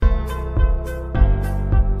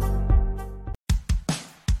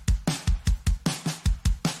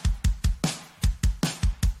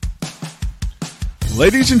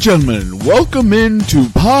Ladies and gentlemen, welcome into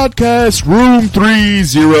Podcast Room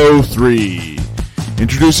 303.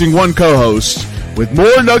 Introducing one co-host with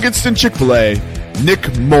more nuggets than Chick-fil-A,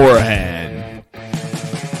 Nick Morahan.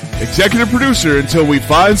 Executive producer until we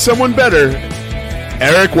find someone better,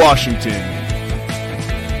 Eric Washington.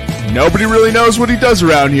 Nobody really knows what he does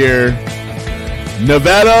around here,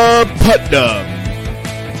 Nevada Putnam.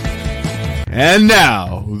 And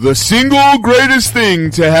now, the single greatest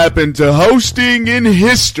thing to happen to hosting in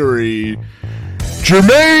history,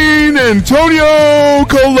 Jermaine Antonio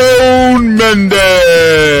Colon Mendez.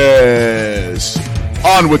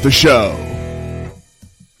 On with the show.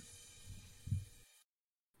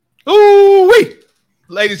 Ooh-wee!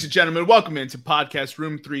 Ladies and gentlemen, welcome into Podcast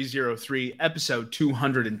Room 303, episode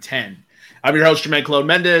 210. I'm your host, Jermaine Colon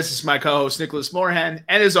Mendez. This is my co-host, Nicholas Morahan.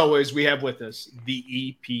 And as always, we have with us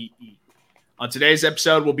the EPE. On today's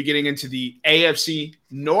episode, we'll be getting into the AFC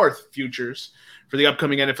North futures for the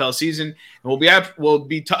upcoming NFL season. And we'll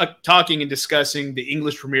be talking and discussing the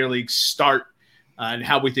English Premier League start and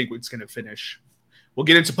how we think it's going to finish. We'll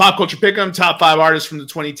get into pop culture pick'em, top 5 artists from the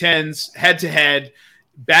 2010s, head-to-head,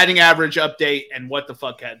 batting average update, and what the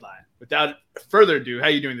fuck headline. Without further ado, how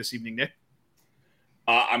are you doing this evening, Nick?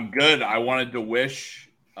 I'm good. I wanted to wish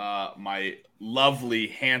my lovely,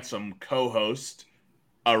 handsome co-host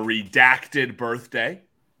a redacted birthday.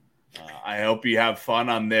 I hope you have fun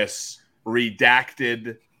on this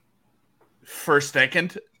redacted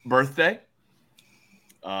second birthday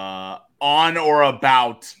on or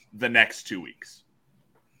about the next 2 weeks.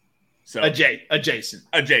 So adjacent.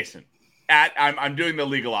 I'm doing the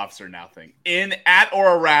legal officer now thing. At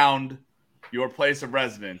or around your place of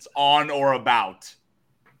residence on or about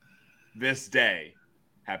this day.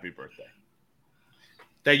 Happy birthday.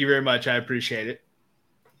 Thank you very much. I appreciate it.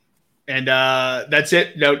 And that's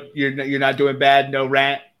it. No, you're not doing bad. No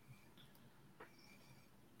rant.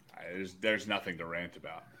 There's nothing to rant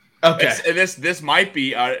about. Okay. This might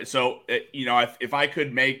be if I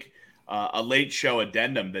could make a late show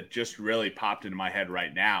addendum that just really popped into my head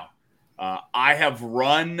right now. I have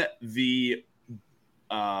run the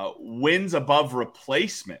wins above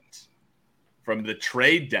replacement from the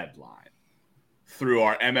trade deadline through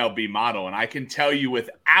our MLB model, and I can tell you with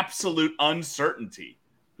absolute uncertainty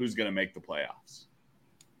who's going to make the playoffs.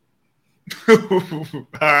 All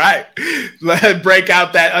right. Let's break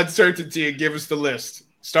out that uncertainty and give us the list,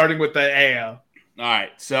 starting with the AL. All right.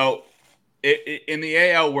 So in the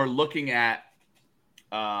AL, we're looking at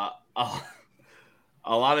a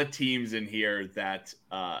lot of teams in here that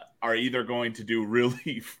are either going to do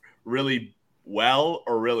really, really well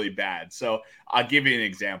or really bad. So I'll give you an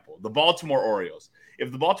example. The Baltimore Orioles.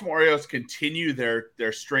 If the Baltimore Orioles continue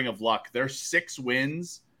their string of luck, their 6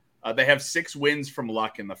 wins, they have 6 wins from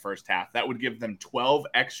luck in the first half. That would give them 12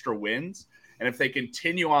 extra wins. And if they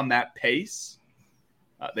continue on that pace,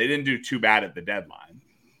 they didn't do too bad at the deadline.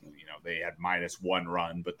 They had -1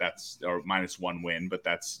 run, or -1 win, but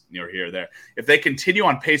that's here or there. If they continue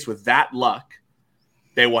on pace with that luck,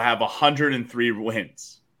 they will have 103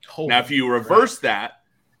 wins. Now, if you reverse that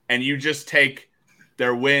and you just take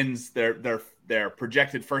their wins, their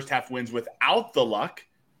projected first half wins without the luck,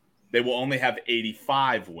 they will only have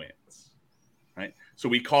 85 wins, right? So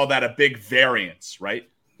we call that a big variance, right?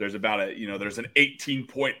 There's about there's an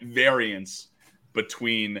 18-point variance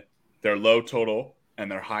between their low total and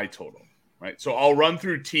their high total, right? So I'll run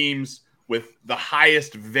through teams with the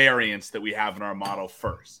highest variance that we have in our model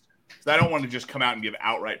first. So I don't want to just come out and give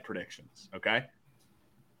outright predictions, okay?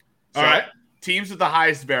 All right. Teams with the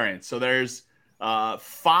highest variance. So there's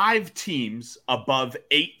 5 teams above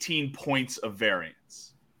 18 points of variance.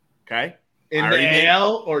 Okay. In the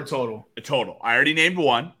AL or total? Total. I already named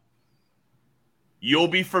one. You'll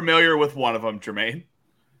be familiar with one of them, Jermaine.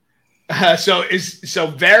 So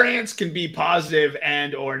variance can be positive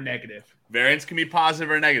and or negative. Variance can be positive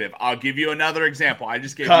or negative. I'll give you another example. I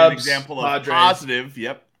just gave Cubs, you an example of Padres. positive.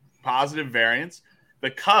 Yep. Positive variance.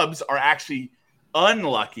 The Cubs are actually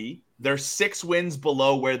unlucky. They're 6 wins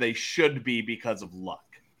below where they should be because of luck.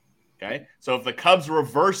 Okay, so if the Cubs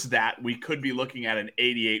reverse that, we could be looking at an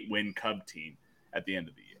 88-win Cub team at the end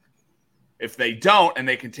of the year. If they don't and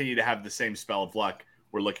they continue to have the same spell of luck,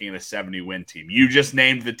 we're looking at a 70-win team. You just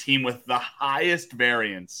named the team with the highest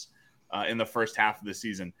variance in the first half of the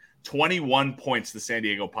season. 21 points, the San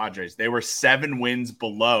Diego Padres. They were 7 wins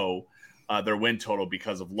below their win total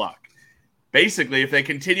because of luck. Basically, if they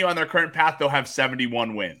continue on their current path, they'll have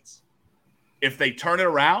 71 wins. If they turn it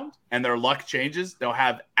around and their luck changes, they'll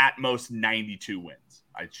have at most 92 wins.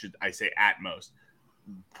 I say at most.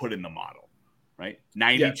 Put in the model, right?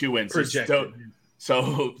 92 wins.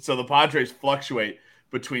 So the Padres fluctuate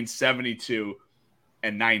between 72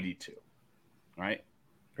 and 92. Right?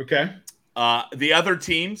 Okay. The other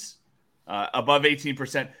teams above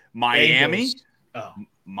 18%, Miami.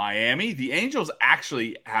 Miami, the Angels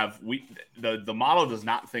actually have the model does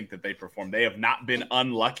not think that they perform. They have not been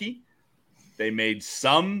unlucky. They made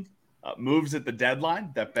some moves at the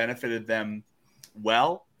deadline that benefited them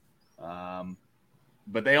well,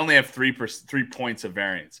 but they only have 3 points of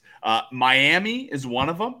variance. Miami is one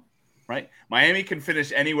of them, right? Miami can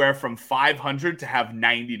finish anywhere from 500 to have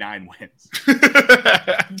 99 wins.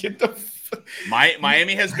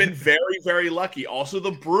 Miami has been very, very lucky. Also,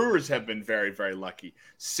 the Brewers have been very, very lucky.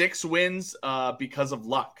 6 wins because of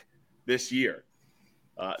luck this year.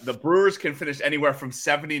 The Brewers can finish anywhere from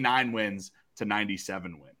 79 wins to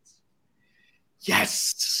 97 wins.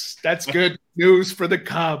 Yes, that's good news for the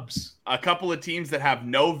Cubs. A couple of teams that have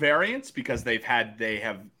no variance because they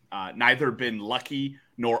have neither been lucky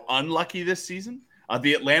nor unlucky this season.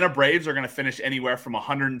 The Atlanta Braves are going to finish anywhere from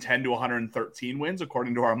 110 to 113 wins,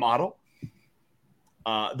 according to our model.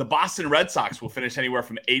 The Boston Red Sox will finish anywhere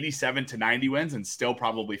from 87 to 90 wins and still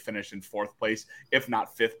probably finish in 4th place, if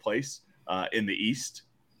not 5th place in the East.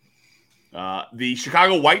 The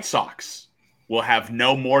Chicago White Sox will have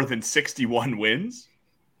no more than 61 wins.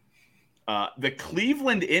 The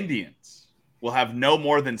Cleveland Indians will have no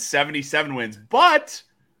more than 77 wins. But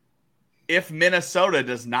if Minnesota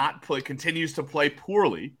continues to play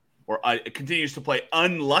poorly, or continues to play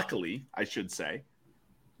unluckily, I should say,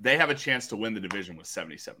 they have a chance to win the division with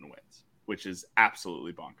 77 wins, which is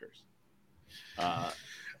absolutely bonkers.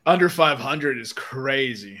 Under 500 is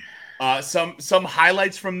crazy. Some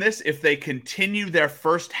highlights from this: if they continue their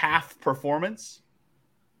first half performance,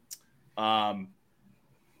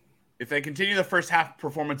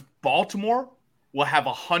 Baltimore will have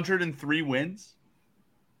 103 wins,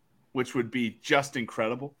 which would be just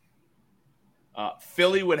incredible.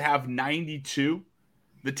 Philly would have 92.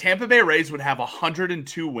 The Tampa Bay Rays would have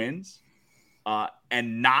 102 wins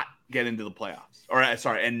and not get into the playoffs.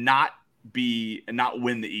 And not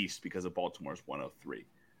win the East because of Baltimore's 103.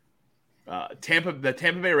 The Tampa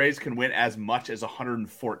Bay Rays can win as much as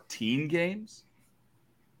 114 games.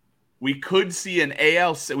 We could see an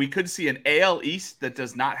AL East that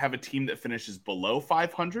does not have a team that finishes below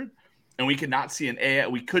 500, and we could see an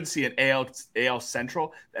AL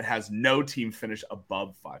Central that has no team finish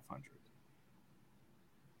above 500.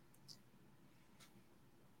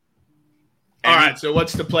 All right, so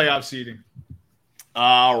what's the playoff seeding?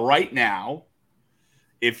 Right now,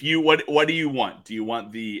 what do you want? Do you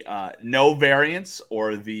want the no variance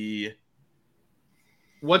or the?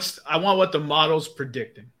 I want what the model's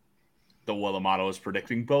predicting. The model is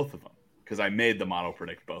predicting both of them because I made the model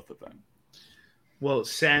predict both of them. Well,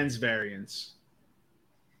 sans variance.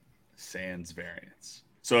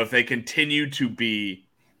 So if they continue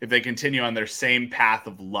on their same path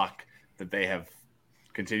of luck that they have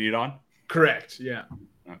continued on. Correct. Yeah.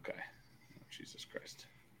 Okay. Oh, Jesus Christ.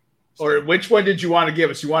 Or which one did you want to give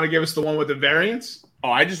us? You want to give us the one with the variance?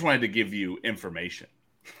 Oh, I just wanted to give you information.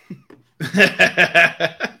 All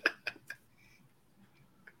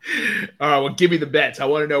right. Well, give me the bets. I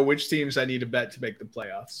want to know which teams I need to bet to make the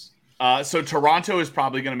playoffs. So Toronto is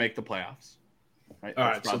probably going to make the playoffs. Right.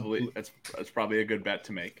 That's probably a good bet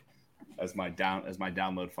to make as my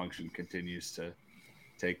download function continues to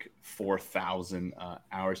take 4,000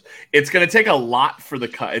 hours. It's going to take a lot for the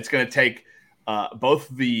cut. It's going to take both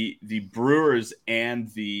the Brewers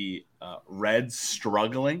and the Reds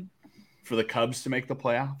struggling for the Cubs to make the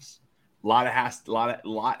playoffs. A lot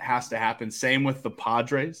has to happen. Same with the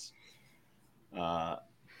Padres. I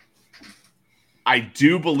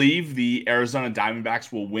do believe the Arizona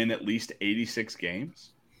Diamondbacks will win at least 86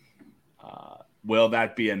 games. Will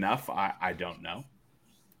that be enough? I don't know.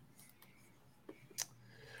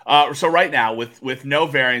 So right now, with no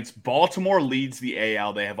variance, Baltimore leads the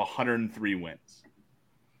AL. They have 103 wins.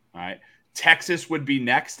 All right. Texas would be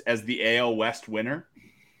next as the AL West winner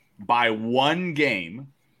by 1 game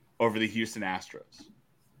over the Houston Astros.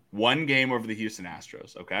 1 game over the Houston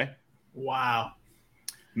Astros, okay? Wow.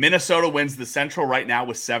 Minnesota wins the Central right now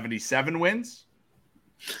with 77 wins.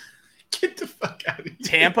 Get the fuck out of here.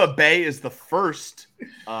 Tampa Bay is the first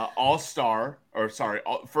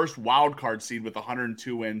first wild card seed with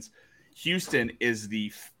 102 wins. Houston is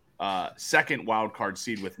the second wild card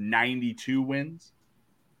seed with 92 wins.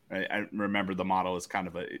 I remember the model is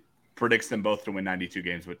it predicts them both to win 92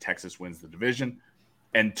 games, but Texas wins the division.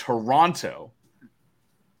 And Toronto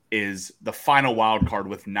is the final wild card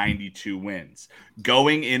with 92 wins.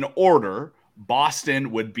 Going in order,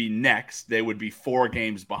 Boston would be next. They would be 4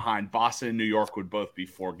 games behind. Boston and New York would both be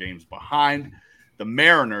 4 games behind. The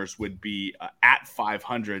Mariners would be at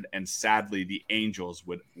 500, and sadly, the Angels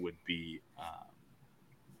would be.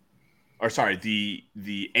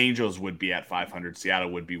 The Angels would be at 500.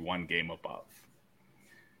 Seattle would be one game above.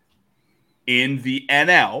 In the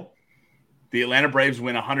NL, the Atlanta Braves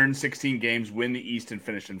win 116 games, win the East, and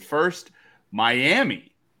finish in first.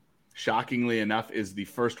 Miami, shockingly enough, is the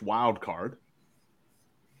first wild card.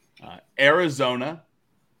 Arizona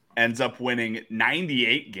ends up winning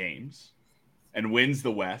 98 games and wins the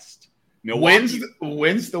West. Milwaukee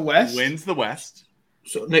wins the West? Wins the West.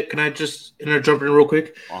 So, Nick, can I just jump in real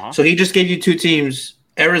quick? Uh-huh. So he just gave you two teams.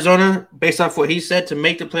 Arizona, based off what he said, to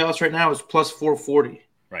make the playoffs right now is plus 440.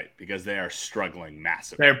 Right, because they are struggling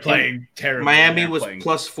massively. They're playing terribly. Miami was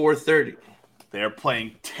plus 430. They're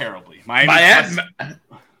playing terribly.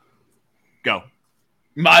 Go.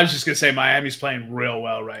 I was just going to say Miami's playing real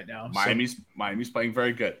well right now. Miami's playing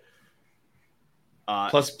very good.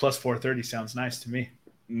 Plus 430 sounds nice to me.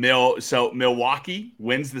 So Milwaukee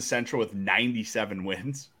wins the Central with 97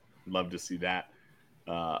 wins. Love to see that.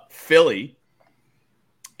 Philly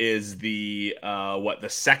is the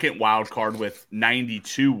second wild card with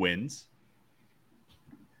 92 wins.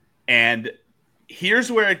 And here's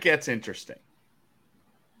where it gets interesting.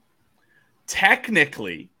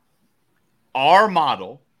 Technically, our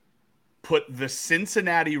model put the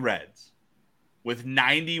Cincinnati Reds with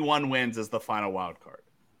 91 wins as the final wild card.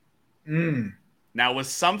 Now, was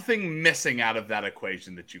something missing out of that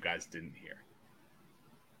equation that you guys didn't hear?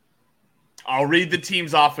 I'll read the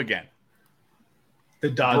teams off again. The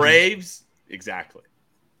Dodgers. Braves, exactly.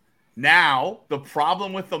 Now, the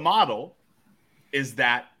problem with the model is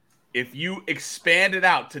that if you expand it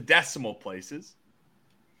out to decimal places,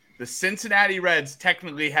 the Cincinnati Reds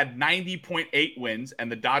technically had 90.8 wins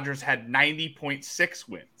and the Dodgers had 90.6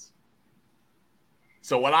 wins.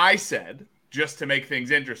 So what I said, just to make things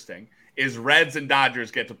interesting, is Reds and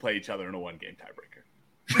Dodgers get to play each other in a one-game tiebreaker.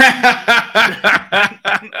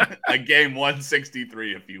 A game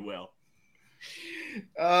 163, if you will.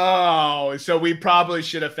 Oh, so we probably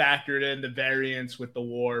should have factored in the variance with the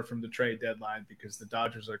war from the trade deadline because the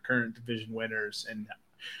Dodgers are current division winners and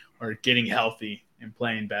are getting healthy and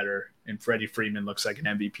playing better. And Freddie Freeman looks like an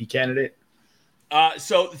MVP candidate.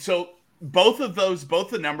 So both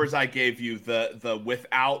the numbers I gave you,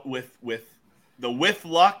 with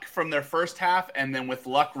luck from their first half and then with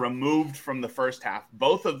luck removed from the first half,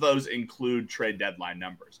 both of those include trade deadline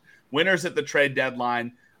numbers. Winners at the trade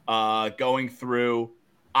deadline, going through,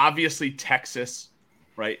 obviously Texas,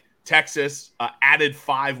 right? Texas added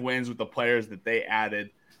 5 wins with the players that they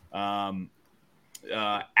added.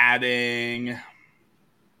 Adding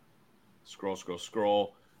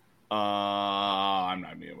scroll. I'm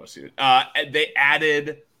not being able to see it. They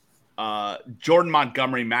added Jordan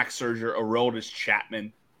Montgomery, Max Scherzer, Aroldis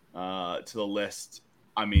Chapman to the list.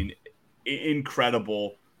 I mean,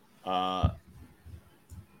 incredible a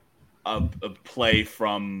play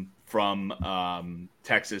from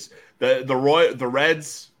Texas. The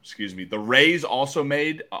Rays also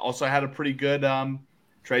had a pretty good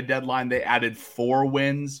trade deadline. They added 4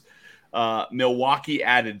 wins. Milwaukee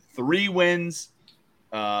added 3 wins.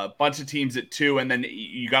 Bunch of teams at 2, and then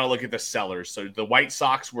you got to look at the sellers. So the White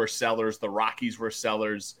Sox were sellers, the Rockies were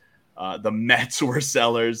sellers, the Mets were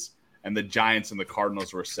sellers, and the Giants and the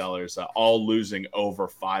Cardinals were sellers, all losing over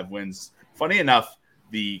 5 wins. Funny enough,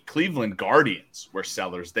 the Cleveland Guardians were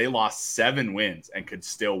sellers. They lost 7 wins and could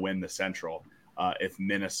still win the Central if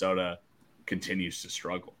Minnesota continues to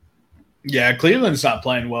struggle. Yeah, Cleveland's not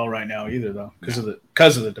playing well right now either, though,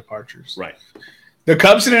 because of the departures. Right. The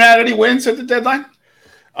Cubs didn't add any wins at the deadline?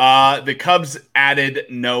 The Cubs added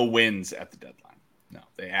no wins at the deadline. No,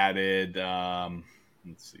 they added.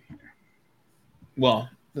 Let's see here. Well,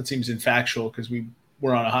 that seems infactual because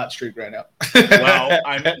we're on a hot streak right now.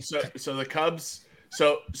 Well, so the Cubs.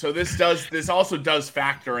 So this also does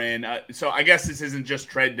factor in. So I guess this isn't just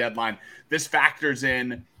trade deadline. This factors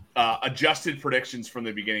in adjusted predictions from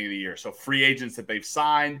the beginning of the year. So free agents that they've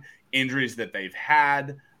signed, injuries that they've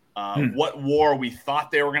had, what war we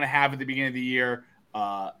thought they were going to have at the beginning of the year.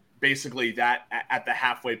 Basically, that at the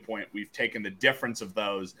halfway point, we've taken the difference of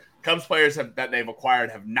those. Cubs players that they've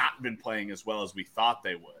acquired have not been playing as well as we thought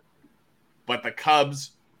they would. But the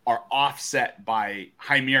Cubs are offset by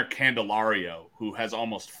Jaime Candelario, who has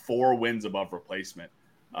almost 4 wins above replacement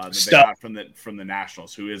that they got from the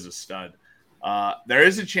Nationals, who is a stud. There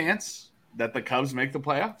is a chance that the Cubs make the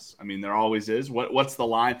playoffs. I mean, there always is. What's the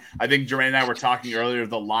line? I think Jermaine and I were talking earlier.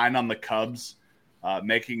 The line on the Cubs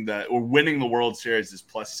winning the World Series is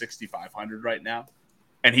plus 6,500 right now,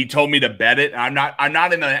 and he told me to bet it. And I'm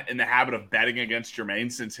not in the habit of betting against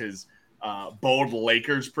Jermaine since his bold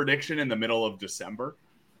Lakers prediction in the middle of December.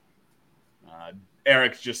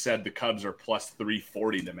 Eric just said the Cubs are plus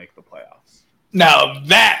 340 to make the playoffs. Now,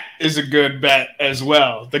 that is a good bet as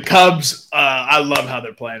well. The Cubs, I love how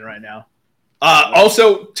they're playing right now.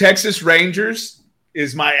 Also, Texas Rangers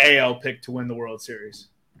is my AL pick to win the World Series.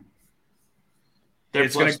 They're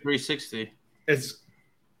plus 360.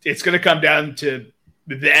 It's going to come down to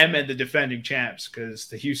them and the defending champs because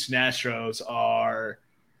the Houston Astros are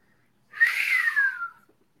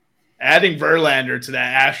adding Verlander to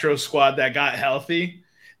that Astros squad that got healthy.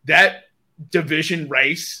 That division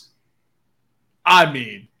race, I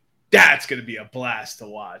mean, that's going to be a blast to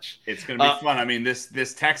watch. It's going to be fun. I mean,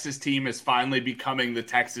 this Texas team is finally becoming the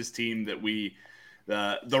Texas team that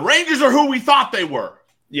the Rangers are who we thought they were.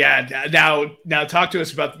 Yeah. Now talk to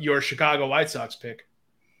us about your Chicago White Sox pick.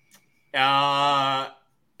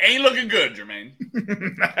 Ain't looking good, Jermaine.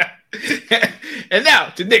 And now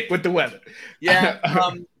to Nick with the weather.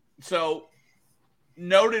 Yeah. So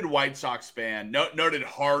noted White Sox fan, noted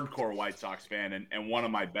hardcore White Sox fan, and one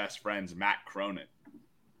of my best friends, Matt Cronin,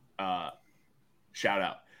 shout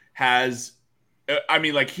out, has, I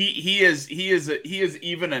mean, like he is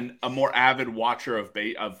even a more avid watcher of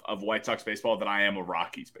White Sox baseball than I am of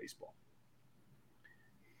Rockies baseball,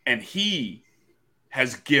 and he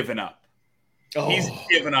has given up. Oh. He's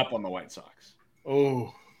given up on the White Sox.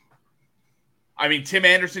 Oh. I mean, Tim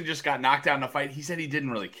Anderson just got knocked out in a fight. He said he didn't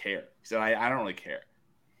really care. He said, I don't really care.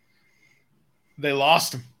 They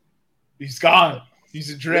lost him. He's gone. He's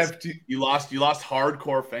adrift. You lost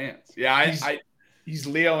hardcore fans. Yeah, he's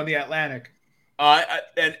Leo in the Atlantic.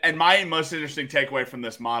 And my most interesting takeaway from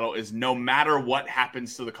this model is no matter what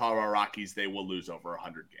happens to the Colorado Rockies, they will lose over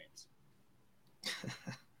 100 games.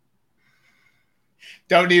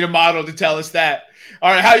 Don't need a model to tell us that.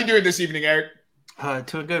 All right, how you doing this evening, Eric?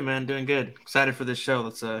 Doing good, man. Doing good. Excited for this show.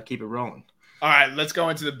 Let's keep it rolling. All right, let's go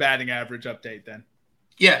into the batting average update then.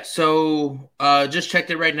 Yeah, so just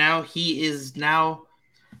checked it right now. He is now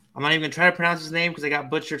 – I'm not even going to try to pronounce his name because I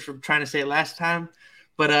got butchered from trying to say it last time.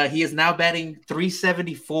 But he is now batting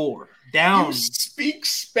 374. Down. You speak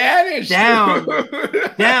Spanish.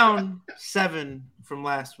 Down 7 from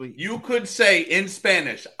last week. You could say in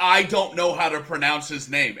Spanish, I don't know how to pronounce his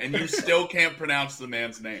name, and you still can't pronounce the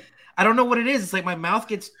man's name. I don't know what it is. It's like my mouth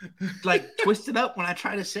gets like twisted up when I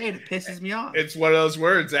try to say it. It pisses me off. It's one of those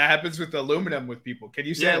words that happens with aluminum with people. Can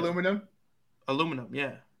you say aluminum? Aluminum,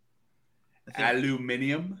 yeah.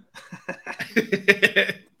 Aluminium?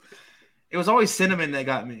 It was always cinnamon that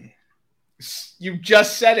got me. You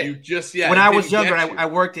just said it. When I was younger, I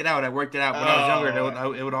worked it out. When I was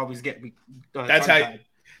younger, it would always get me. That's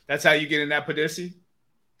how you get in that Padisi?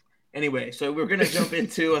 Anyway, so we're going to jump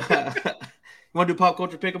into you want to do pop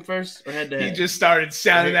culture pick 'em first or head to head? He just started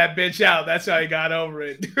sounding that bitch out. That's how he got over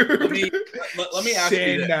it. Let me ask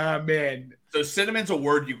you this. Man. So cinnamon's a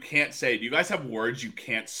word you can't say. Do you guys have words you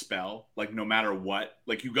can't spell? Like no matter what?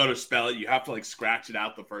 Like you go to spell it, you have to like scratch it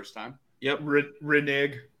out the first time? Yep.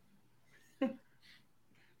 Reneg.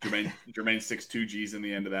 Jermaine 6 G's in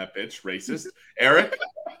the end of that bitch. Racist. Eric?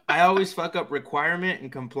 I always fuck up requirement and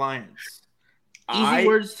compliance. Easy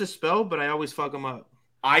words to spell, but I always fuck them up.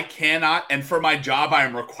 I cannot, and for my job, I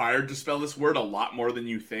am required to spell this word a lot more than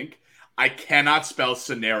you think. I cannot spell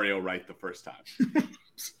scenario right the first time.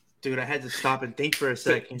 Dude, I had to stop and think for a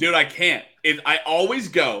second. Dude, I can't. I always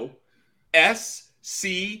go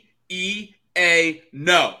SCEA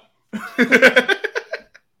no.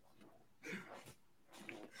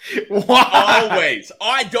 Why? Always. Oh,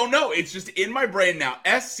 I don't know. It's just in my brain now.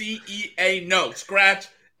 SCEA no. Scratch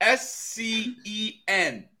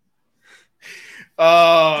SCEN.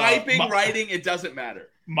 Typing, writing, it doesn't matter.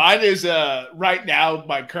 Mine is right now.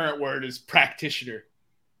 My current word is practitioner.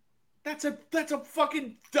 That's a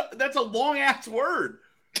long ass word.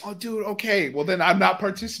 Oh, dude. Okay. Well, then I'm not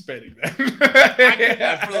participating. Then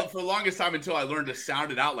for the longest time until I learned to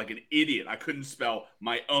sound it out like an idiot. I couldn't spell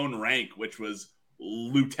my own rank, which was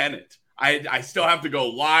lieutenant. I still have to go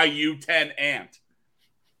lieutenant ant.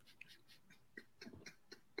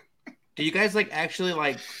 Do you guys actually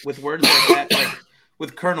with words like that, like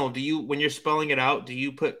with colonel, do you, when you're spelling it out, do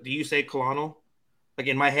you say colonel? Like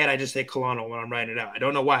in my head, I just say colonel when I'm writing it out. I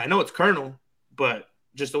don't know why. I know it's colonel, but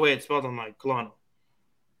just the way it's spelled, I'm like colonel.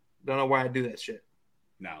 Don't know why I do that shit.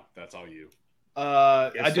 No, that's all you.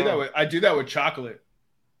 I do that with chocolate.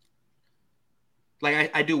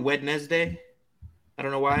 Like I do Wednesday. I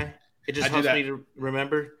don't know why. It just helps me to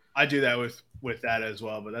remember. I do that with that as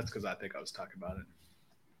well, but that's because I think I was talking about it.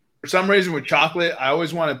 For some reason with chocolate, I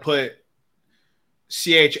always want to put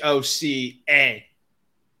CHOCA.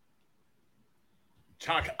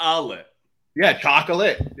 Chocolate. Yeah,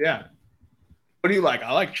 chocolate. Yeah. What do you like?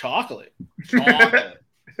 I like chocolate. Chocolate.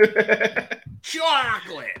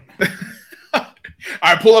 Chocolate.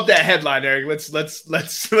 All right, pull up that headline, Eric.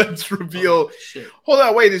 Let's reveal. Oh, shit. Hold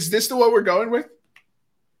on, wait. Is this the one we're going with?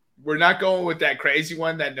 We're not going with that crazy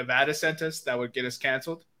one that Nevada sent us that would get us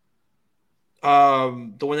canceled. The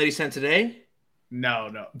one that he sent today?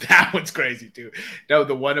 No, that one's crazy too. No,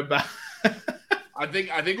 the one about. I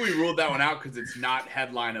think we ruled that one out because it's not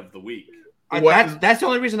headline of the week. That's the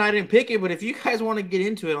only reason I didn't pick it. But if you guys want to get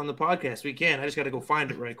into it on the podcast, we can. I just got to go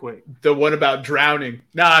find it right quick. The one about drowning.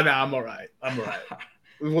 Nah, I'm all right.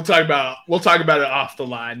 We'll talk about it off the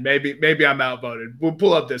line. Maybe I'm outvoted. We'll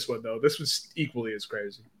pull up this one though. This was equally as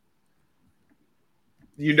crazy.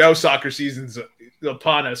 Soccer season's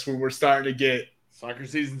upon us when we're starting to get. Soccer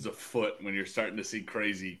season's afoot when you're starting to see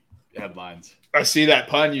crazy headlines. I see that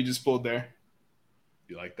pun you just pulled there.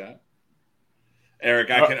 You like that?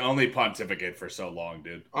 Eric, I can only pontificate for so long,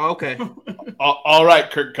 dude. Oh, okay. All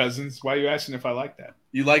right, Kirk Cousins. Why are you asking if I like that?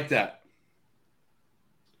 You like that?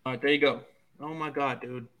 All right, there you go. Oh, my God,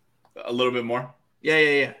 dude. A little bit more?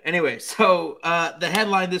 Yeah. Anyway, so the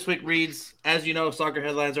headline this week reads, as you know, soccer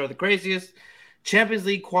headlines are the craziest. Champions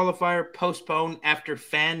League qualifier postponed after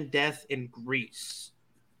fan death in Greece.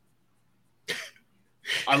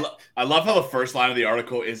 I love how the first line of the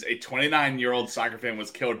article is a 29-year-old soccer fan was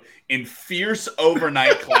killed in fierce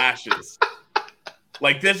overnight clashes.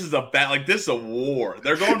 This is a war.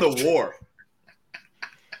 They're going to war.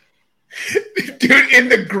 Dude, in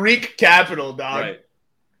the Greek capital, dog. Right.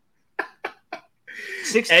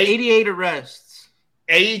 688 arrests.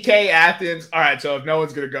 AEK Athens. All right, so if no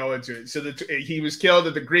one's going to go into it. So he was killed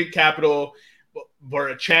at the Greek capital for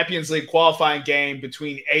a Champions League qualifying game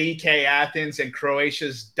between AEK Athens and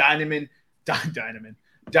Croatia's Dynamo Zagreb.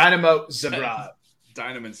 Dynamo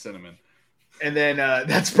Cinnamon. And then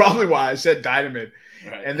that's probably why I said Dynamo.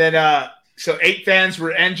 Right. And then so 8 fans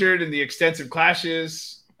were injured in the extensive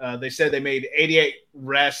clashes. They said they made 88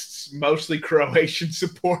 arrests, mostly Croatian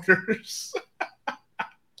supporters.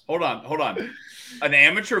 Hold on. An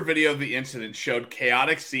amateur video of the incident showed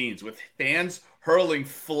chaotic scenes with fans hurling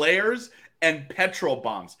flares and petrol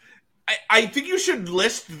bombs. I think you should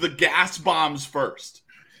list the gas bombs first.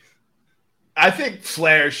 I think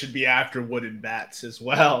flares should be after wooden bats as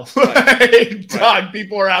well. Right. Dog,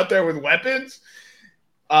 people are out there with weapons.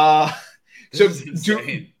 So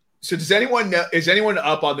does anyone know? Is anyone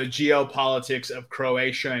up on the geopolitics of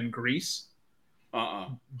Croatia and Greece?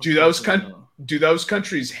 Do those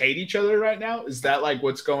countries hate each other right now? Is that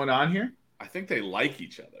what's going on here? I think they like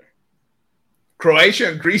each other. Croatia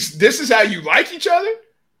and Greece, this is how you like each other?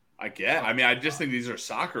 I guess. I mean, I just think these are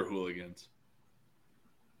soccer hooligans.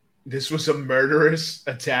 This was a murderous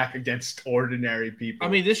attack against ordinary people. I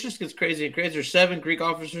mean, this just gets crazy and crazier. 7 Greek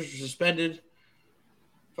officers were suspended.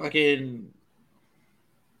 Fucking.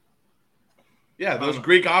 Yeah, those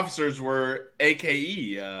Greek officers were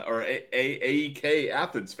AKE or AEK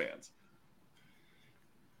Athens fans.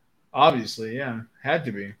 Obviously, yeah. Had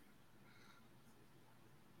to be.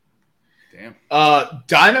 Damn.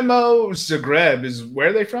 Dynamo Zagreb is where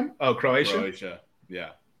are they from? Oh, Croatia? Croatia,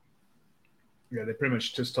 yeah. Yeah, they pretty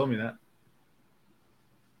much just told me that.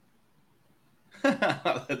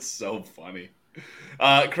 That's so funny.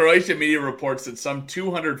 Croatian media reports that some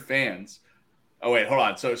 200 fans. Oh, wait, hold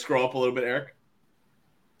on. So scroll up a little bit, Eric.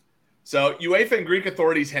 So UEFA and Greek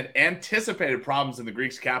authorities had anticipated problems in the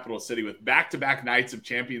Greek's capital city with back-to-back nights of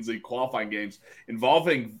Champions League qualifying games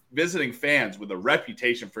involving visiting fans with a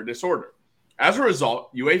reputation for disorder. As a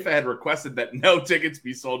result, UEFA had requested that no tickets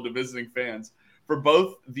be sold to visiting fans for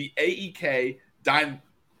both the AEK I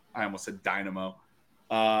almost said Dynamo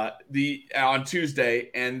on Tuesday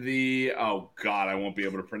and the I won't be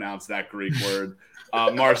able to pronounce that Greek word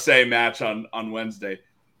Marseille match on Wednesday.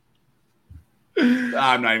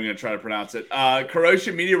 I'm not even going to try to pronounce it.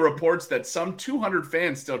 Croatian media reports that some 200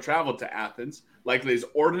 fans still traveled to Athens, likely as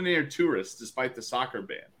ordinary tourists, despite the soccer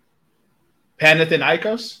ban.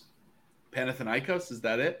 Panathinaikos? Panathinaikos, is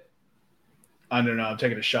that it? I don't know. I'm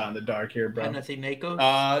taking a shot in the dark here, bro. Panathinaikos?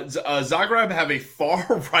 Zagreb have a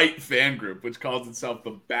far-right fan group, which calls itself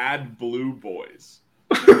the Bad Blue Boys.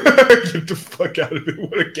 Get the fuck out of it.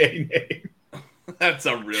 What a gay name. That's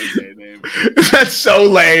a real gay name. That's so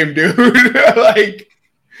lame, dude.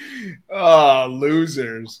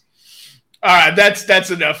 Losers. All right,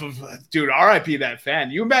 that's enough of dude. RIP that fan.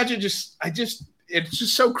 You imagine it's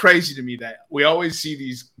just so crazy to me that we always see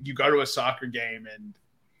these. You go to a soccer game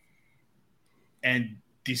and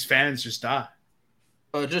these fans just die.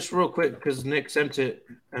 Just real quick, because Nick sent it,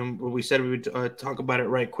 and we said we would talk about it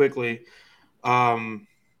right quickly.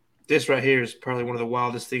 This right here is probably one of the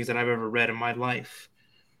wildest things that I've ever read in my life.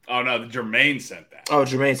 Oh no, Jermaine sent that. Oh,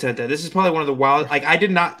 Jermaine sent that. This is probably one of the wild. Like I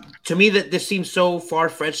did not. To me, that this seems so far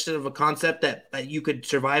fetched of a concept that you could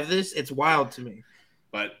survive this. It's wild to me.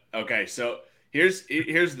 But okay, so here's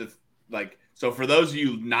the like. So for those of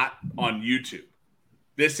you not on YouTube,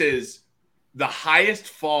 this is the highest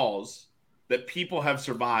falls that people have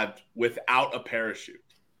survived without a parachute.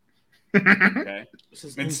 Okay,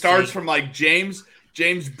 it starts from like James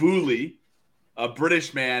Booley, a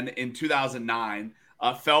British man in 2009,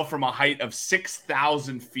 fell from a height of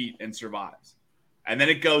 6,000 feet and survives, and then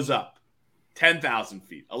it goes up 10,000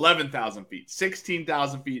 feet, 11,000 feet,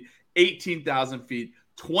 16,000 feet, 18,000 feet,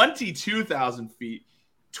 22,000 feet,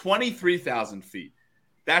 23,000 feet.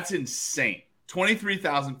 That's insane.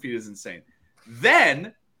 23,000 feet is insane.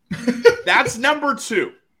 Then that's number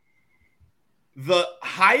 2. The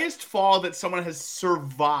highest fall that someone has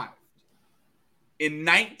survived in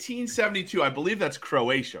 1972, I believe that's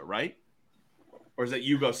Croatia, right? Or is that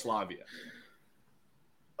Yugoslavia?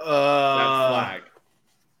 That flag.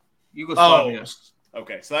 Yugoslavia. Oh,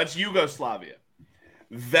 okay, so that's Yugoslavia.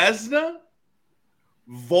 Vesna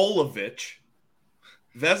Volovic,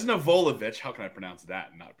 how can I pronounce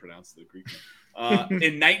that and not pronounce the Greek name?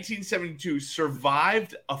 In 1972,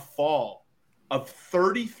 survived a fall of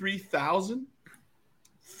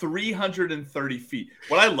 33,330 feet.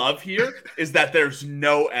 What I love here is that there's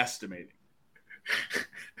no estimating.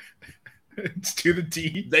 It's to the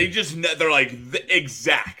T. They're like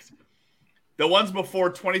exact. The ones before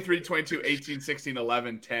 23, 22, 18, 16,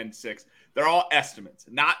 11, 10, 6, they're all estimates,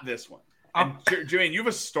 not this one. And Jermaine, you have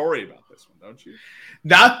a story about this one, don't you?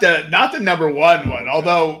 Not the number one,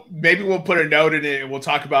 although maybe we'll put a note in it and we'll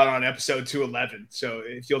talk about it on episode 211. So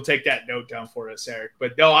if you'll take that note down for us, Eric.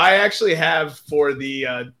 But no, I actually have for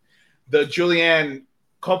the Julianne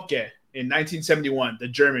Kopke in 1971, the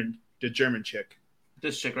German chick.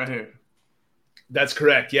 This chick right here. That's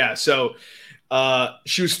correct. Yeah. So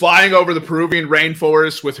she was flying over the Peruvian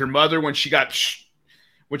rainforest with her mother when she got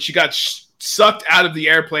sucked out of the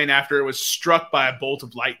airplane after it was struck by a bolt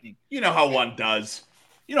of lightning. You know how one does.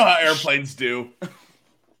 You know how airplanes do.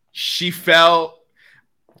 She fell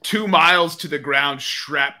 2 miles to the ground,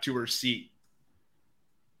 strapped to her seat.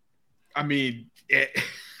 I mean,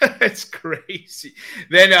 it's crazy.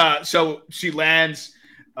 Then, so she lands.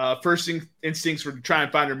 First instincts were to try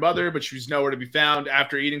and find her mother, but she was nowhere to be found.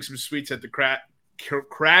 After eating some sweets at the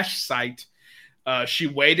crash site, she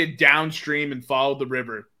waded downstream and followed the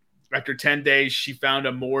river. After 10 days, she found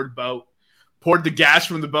a moored boat, poured the gas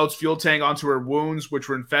from the boat's fuel tank onto her wounds, which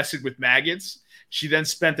were infested with maggots. She then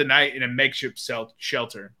spent the night in a makeshift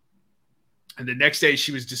shelter. And the next day,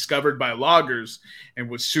 she was discovered by loggers and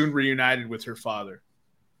was soon reunited with her father.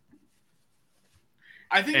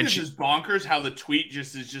 I think this is bonkers how the tweet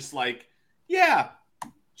is like, yeah,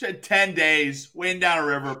 she had 10 days, wading down a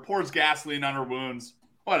river, pours gasoline on her wounds,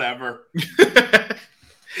 whatever.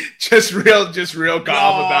 Just real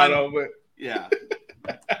calm about all of it. Yeah.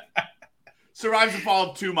 Survives a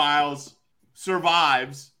fall of 2 miles.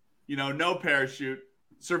 Survives, no parachute.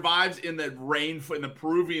 Survives in the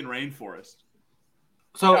Peruvian rainforest.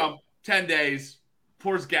 So 10 days.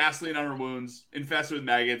 Pours gasoline on her wounds. Infested with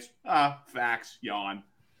maggots. Facts. Yawn.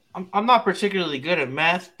 I'm not particularly good at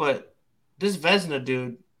math, but this Vesna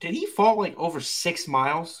dude, did he fall like over 6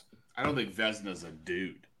 miles? I don't think Vesna's a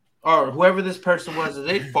dude. Or whoever this person was, did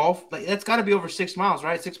they fall? Like, that's got to be over 6 miles,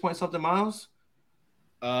 right? 6 point something miles?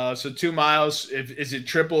 So 2 miles. Is it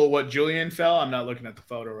triple what Julian fell? I'm not looking at the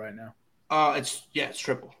photo right now. It's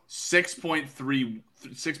triple.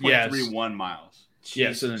 6.31 miles.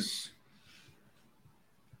 Yes. So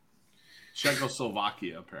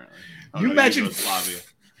Czechoslovakia, apparently. You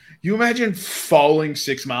imagine falling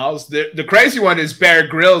 6 miles? The crazy one is Bear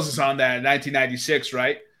Grylls is on that in 1996,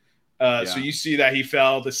 right? So you see that he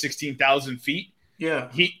fell to 16,000 feet. Yeah.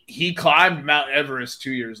 He climbed Mount Everest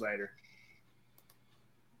 2 years later.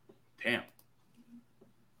 Damn.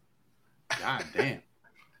 God damn.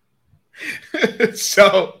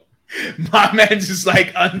 So my man's just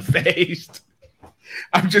like unfazed.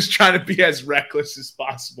 I'm just trying to be as reckless as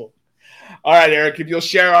possible. All right, Eric, if you'll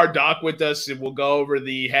share our doc with us, and we'll go over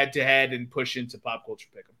the head-to-head and push into Pop Culture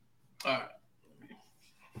Pick'em. All right.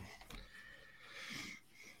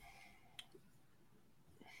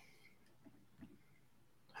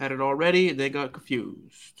 Had it already. They got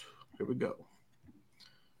confused. Here we go.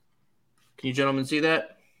 Can you gentlemen see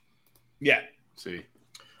that? Yeah. See.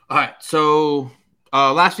 All right. So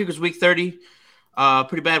last week was week 30.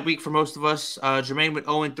 Pretty bad week for most of us. Jermaine went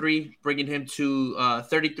 0-3, bringing him to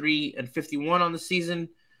 33-51 on the season,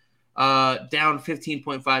 down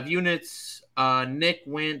 15.5 units. Nick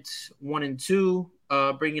went 1-2,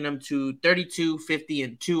 bringing them to 32, 50,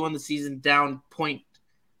 and 2 on the season, down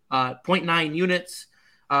 0.9 units.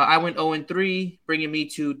 I went 0-3, bringing me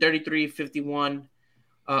to 33, 51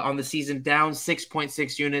 on the season, down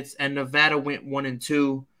 6.6 units. And Nevada went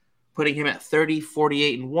 1-2, putting him at 30,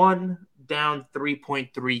 48, and 1, down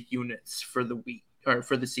 3.3 units for the week or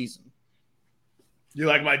for the season. You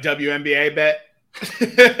like my WNBA bet?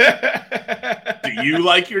 Do you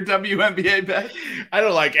like your WNBA bet? I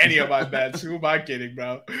don't like any of my bets. Who am I kidding,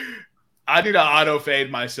 bro? I need to auto fade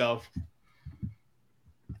myself.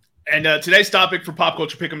 And today's topic for Pop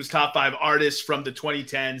Culture Pick'em is top 5 artists from the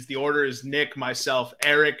 2010s. The order is Nick, myself,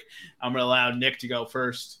 Eric. I'm going to allow Nick to go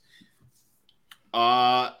first.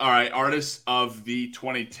 All right, artists of the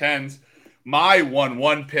 2010s. My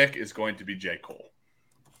 1-1 pick is going to be J. Cole.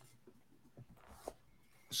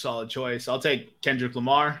 Solid choice. I'll take Kendrick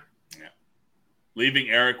Lamar. Yeah. Leaving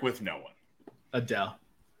Eric with no one. Adele.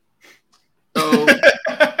 So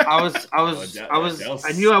I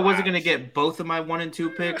knew I wasn't going to get both of my 1 and 2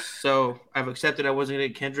 picks, so I've accepted I wasn't going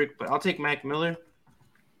to get Kendrick, but I'll take Mac Miller.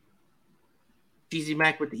 Cheesy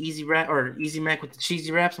Mac with the easy rap, or Easy Mac with the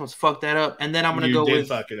cheesy raps. I'm going to fuck that up. And then I'm going to go with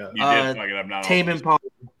fuck it up. You did fuck it up. Not Tame Impala.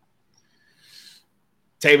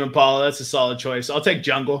 Tame Impala, that's a solid choice. I'll take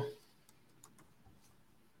Jungle.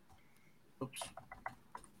 Oops.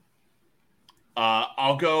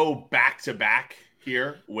 I'll go back-to-back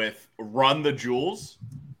here with Run the Jewels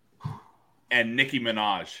and Nicki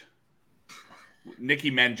Minaj.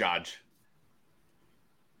 Nicki Minaj.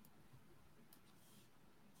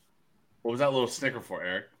 What was that little snicker for,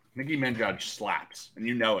 Eric? Nicki Minaj slaps, and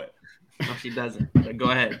you know it. No, she doesn't.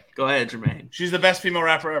 Go ahead. Go ahead, Jermaine. She's the best female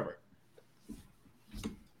rapper ever.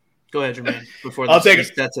 Go ahead, Jermaine, before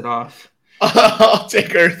this sets it off. I'll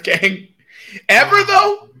take Earth Gang. Ever,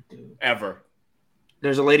 though? Ever.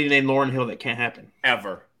 There's a lady named Lauryn Hill that can't happen.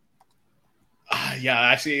 Ever. Yeah,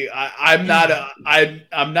 actually, I'm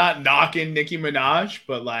not knocking Nicki Minaj,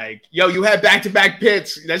 but like, yo, you had back-to-back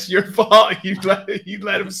pits. That's your fault. You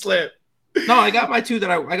let him slip. No, I got my 2 that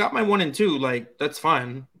I got my 1 and 2. Like, that's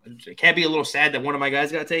fine. It can't be a little sad that one of my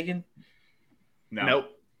guys got taken. No.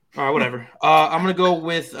 Nope. All right, whatever. I'm gonna go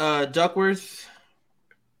with Duckworth,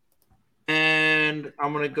 and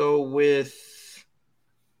I'm gonna go with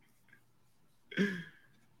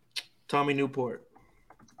Tommy Newport.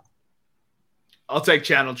 I'll take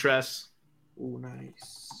Channel Tress. Ooh,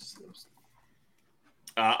 nice.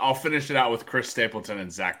 I'll finish it out with Chris Stapleton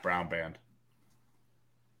and Zach Brown Band.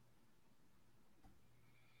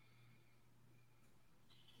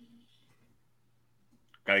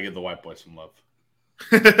 Gotta give the white boys some love.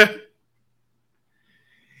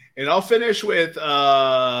 And I'll finish with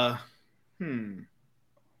Yeah,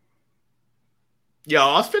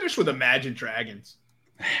 I'll finish with Imagine Dragons.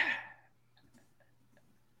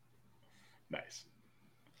 Nice.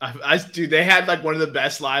 Dude, they had like one of the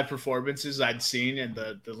best live performances I'd seen, and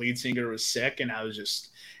the lead singer was sick, and I was just,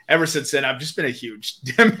 ever since then, I've just been a huge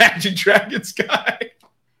Imagine Dragons guy.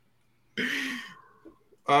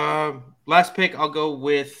 Last pick, I'll go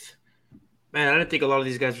with, man, I didn't think a lot of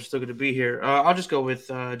these guys were still going to be here. I'll just go with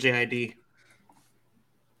JID.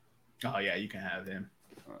 Oh, yeah, you can have him.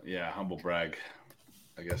 Yeah, humble brag,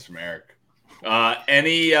 I guess, from Eric.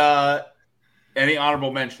 Any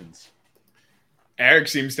honorable mentions? Eric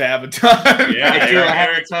seems to have a ton. Yeah,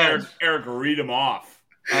 Eric, read them off,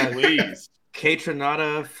 please. K.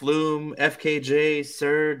 Tronada, Flume, FKJ,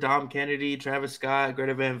 Sir, Dom Kennedy, Travis Scott,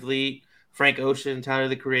 Greta Van Vliet, Frank Ocean, Tyler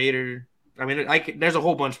the Creator. I mean, there's a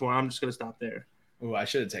whole bunch more. I'm just going to stop there. Oh, I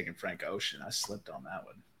should have taken Frank Ocean. I slipped on that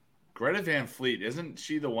one. Greta Van Fleet, isn't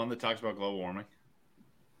she the one that talks about global warming?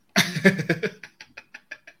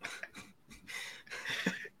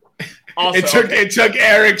 Also, it took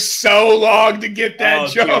Eric so long to get that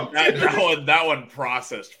joke. Dude, that one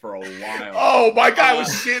processed for a while. Oh, my God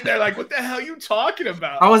was sitting there like, what the hell are you talking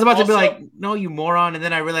about? I was about to be like, no, you moron. And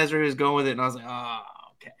then I realized where he was going with it. And I was like, oh,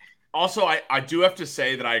 okay. Also, I do have to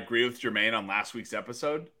say that I agree with Jermaine on last week's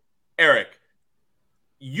episode. Eric,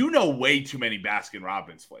 you know way too many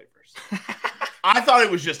Baskin-Robbins flavors. I thought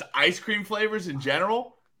it was just ice cream flavors in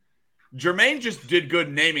general. Jermaine just did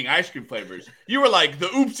good naming ice cream flavors. You were like the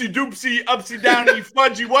oopsie doopsie upsy downy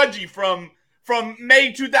fudgy wudgy from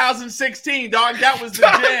May 2016, dog. That was the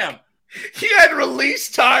jam. He had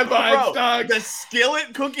release timelines, dog. The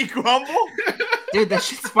skillet cookie crumble. Dude, that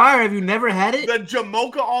shit's fire. Have you never had it? The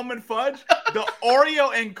Jamocha almond fudge, the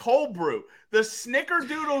Oreo and cold brew, the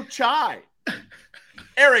Snickerdoodle chai.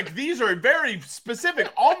 Eric, these are very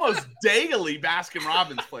specific, almost daily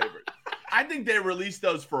Baskin-Robbins flavors. I think they released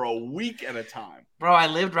those for a week at a time. Bro, I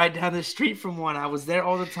lived right down the street from one. I was there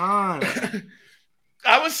all the time.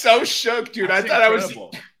 I was so shook, dude. That's I thought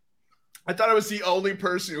incredible. I thought I was the only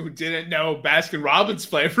person who didn't know Baskin Robbins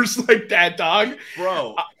flavors like that, dog.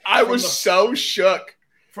 Bro. I was so shook.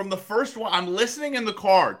 From the first one, I'm listening in the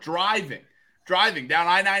car, driving down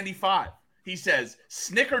I-95. He says,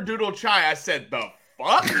 Snickerdoodle chai. I said, the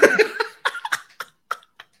fuck?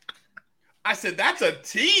 I said, that's a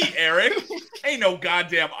tea, Eric. Ain't no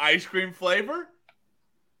goddamn ice cream flavor.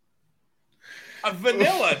 A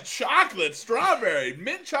vanilla, chocolate, strawberry,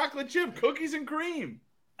 mint chocolate chip, cookies and cream.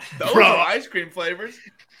 Those are ice cream flavors.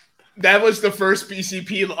 That was the first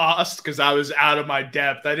BCP lost because I was out of my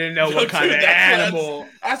depth. I didn't know what kind of animal.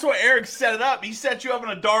 That's what Eric set it up. He set you up in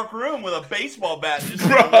a dark room with a baseball bat just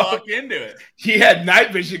to walk into it. He had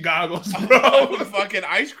night vision goggles, bro. With a fucking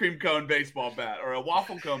ice cream cone baseball bat or a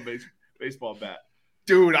waffle cone baseball bat.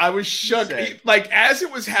 Dude, I was shook. Like, as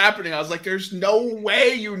it was happening, I was like, there's no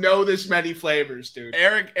way you know this many flavors, dude.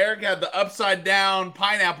 Eric had the upside down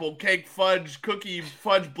pineapple cake fudge cookie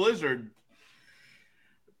fudge blizzard.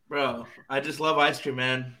 Bro, I just love ice cream,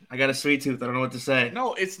 man. I got a sweet tooth. I don't know what to say.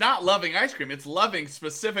 No, it's not loving ice cream. It's loving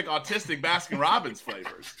specific autistic Baskin Robbins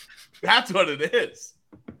flavors. That's what it is.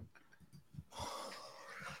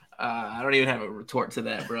 I don't even have a retort to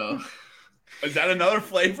that, bro. Is that another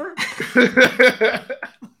flavor?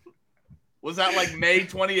 Was that like May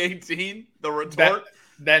 2018? The retort?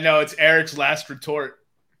 No, it's Eric's last retort.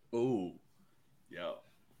 Ooh. Yo.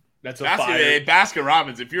 That's a fire. Baskin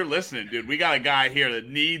Robbins, if you're listening, dude, we got a guy here that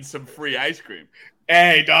needs some free ice cream.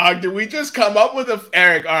 Hey, dog, did we just come up with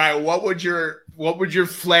Eric? All right, what would your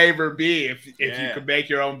flavor be if you could make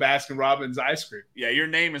your own Baskin Robbins ice cream? Yeah, your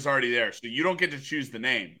name is already there, so you don't get to choose the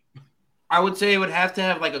name. I would say it would have to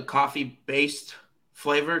have like a coffee-based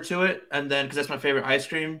flavor to it, and then because that's my favorite ice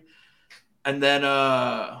cream, and then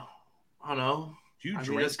I don't know. Do you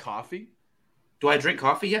drink coffee? Do I drink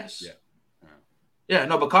coffee? Yes. Yeah. Yeah,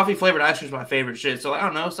 no, but coffee flavored ice cream is my favorite shit. So I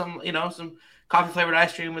don't know, some coffee flavored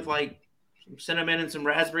ice cream with like some cinnamon and some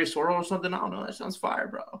raspberry swirl or something. I don't know. That sounds fire,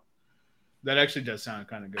 bro. That actually does sound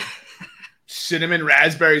kind of good. Cinnamon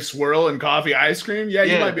raspberry swirl and coffee ice cream. Yeah,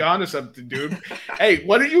 you might be onto something, dude. Hey,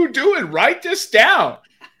 what are you doing? Write this down.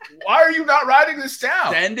 Why are you not writing this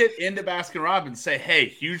down? Send it into Baskin Robbins. Say, hey,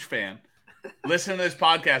 huge fan. Listen to this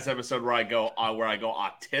podcast episode where I go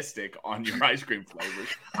autistic on your ice cream flavors.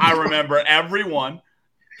 I remember everyone.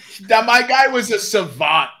 Now, my guy was a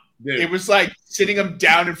savant. Dude. It was like sitting him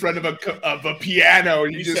down in front of a piano,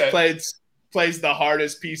 and he just plays the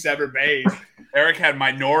hardest piece ever made. Eric had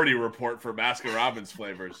Minority Report for Baskin Robbins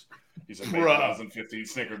flavors. He's like, 2015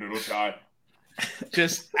 Snickerdoodle chai.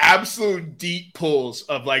 Just absolute deep pulls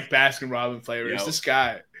of like Baskin Robbins flavors. Yo. This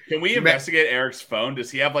guy. Can we investigate Eric's phone? Does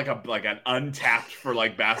he have like an untapped for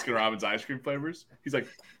like Baskin Robbins ice cream flavors? He's like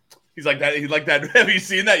that. He's like that. Have you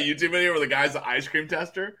seen that YouTube video where the guy's the ice cream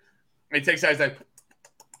tester? And he takes out, he's like,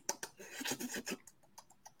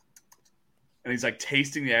 and he's like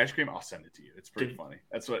tasting the ice cream. I'll send it to you. It's pretty funny.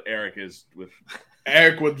 That's what Eric is with.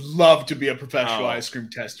 Eric would love to be a professional ice cream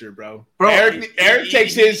tester, bro. Eric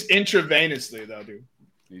takes his intravenously though, dude.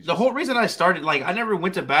 The whole reason I started, like, I never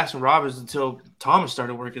went to Baskin Robbins until Thomas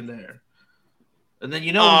started working there. And then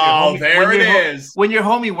when your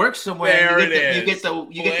homie works somewhere, you get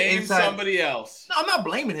the inside. Somebody else. No, I'm not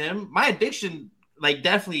blaming him. My addiction, like,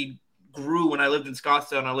 definitely grew when I lived in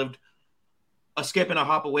Scottsdale, and I lived a skip and a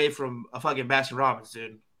hop away from a fucking Baskin Robbins,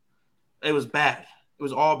 dude. It was bad. It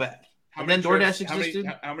was all bad. And then DoorDash existed.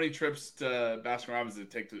 How many trips to Baskin Robbins did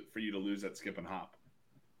it take for you to lose that skip and hop?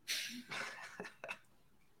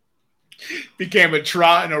 Became a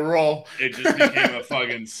trot and a roll. It just became a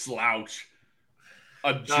fucking slouch.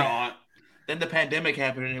 A jaunt. Then the pandemic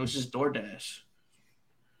happened and it was just DoorDash.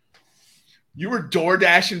 You were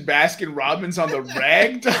DoorDashing Baskin Robbins on the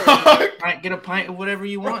reg, dog? Get a pint of whatever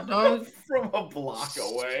you want, dog. From a block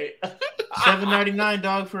away. $7.99,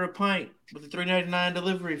 dog, for a pint with a $3.99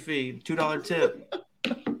 delivery fee, $2 tip.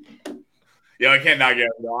 Yeah, I can't not get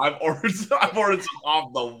it. I've ordered some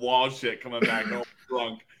off the wall shit coming back home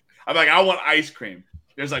drunk. I'm like, I want ice cream.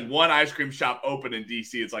 There's like one ice cream shop open in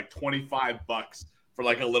DC. It's like $25 for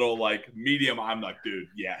like a little like medium. I'm like, dude,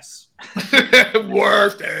 yes.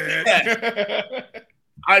 Worth it.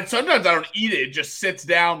 Sometimes I don't eat it. It just sits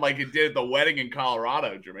down like it did at the wedding in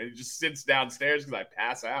Colorado, Jermaine. It just sits downstairs because I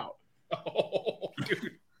pass out. Oh,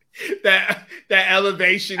 dude. That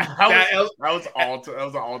elevation. That was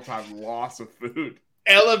an all-time loss of food.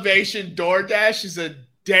 Elevation DoorDash is a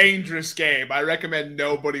dangerous game. I recommend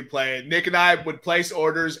nobody play it. Nick and I would place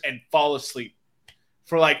orders and fall asleep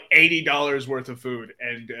for like $80 worth of food.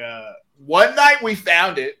 And one night we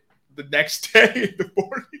found it. The next day in the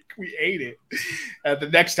morning, we ate it. The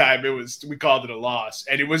next time we called it a loss,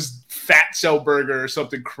 and it was Fatso Burger or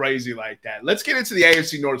something crazy like that. Let's get into the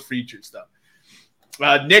AFC North features, though.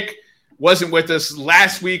 Nick wasn't with us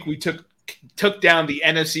last week. We took down the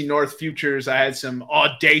NFC North futures. I had some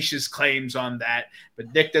audacious claims on that,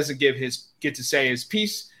 but Nick doesn't get to say his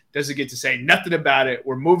piece. Doesn't get to say nothing about it.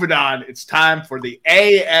 We're moving on. It's time for the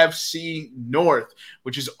AFC North,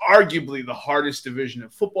 which is arguably the hardest division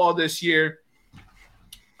of football this year.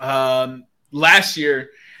 Last year,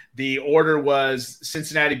 the order was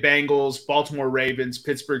Cincinnati Bengals, Baltimore Ravens,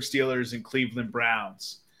 Pittsburgh Steelers, and Cleveland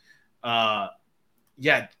Browns.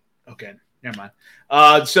 Okay, never mind.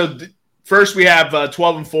 First we have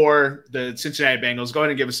 12-4, the Cincinnati Bengals. Go ahead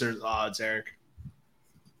and give us their odds, Eric.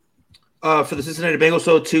 For the Cincinnati Bengals,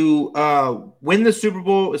 so to win the Super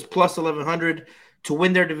Bowl is plus 1,100. To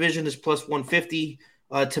win their division is plus 150.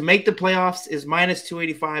 To make the playoffs is minus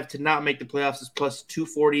 285. To not make the playoffs is plus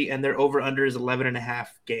 240, and their over-under is 11.5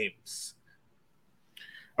 games.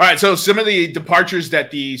 All right, so some of the departures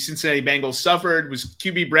that the Cincinnati Bengals suffered was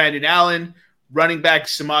QB Brandon Allen, running back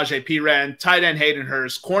Samaje Perine, tight end Hayden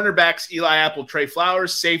Hurst, cornerbacks Eli Apple, Trey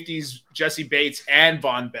Flowers, safeties Jesse Bates, and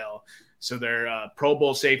Von Bell. So their Pro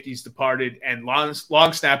Bowl safeties departed, and long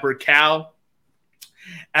snapper Cal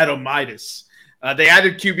Adomitis. They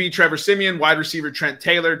added QB Trevor Siemian, wide receiver Trent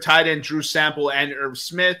Taylor, tight end Drew Sample, and Irv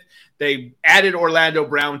Smith. They added Orlando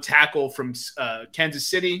Brown, tackle from Kansas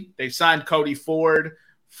City. They signed Cody Ford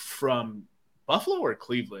from Buffalo or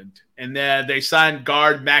Cleveland. And then they signed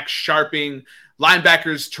guard Max Sharping,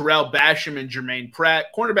 linebackers Terrell Basham and Jermaine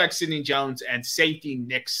Pratt, cornerback Sidney Jones, and safety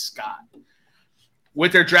Nick Scott.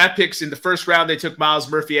 With their draft picks in the first round, they took Miles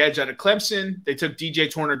Murphy-Edge out of Clemson. They took DJ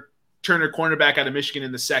Turner, cornerback out of Michigan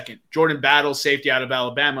in the second. Jordan Battle, safety out of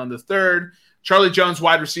Alabama in the third. Charlie Jones,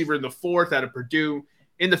 wide receiver in the fourth out of Purdue.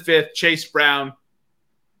 In the fifth, Chase Brown,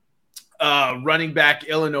 running back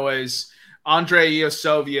Illinois. Andre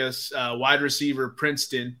Iosovius, wide receiver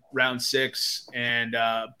Princeton, round 6. And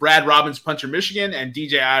Brad Robbins, punter Michigan. And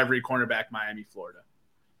DJ Ivory, cornerback Miami, Florida.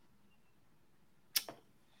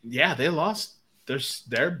 Yeah, they lost.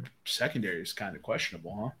 Their secondary is kind of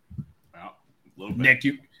questionable, huh? Well, a little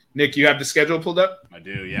bit. Nick, you have the schedule pulled up? I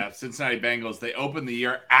do, yeah. Cincinnati Bengals, they open the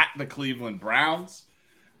year at the Cleveland Browns.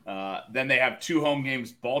 Then they have 2 home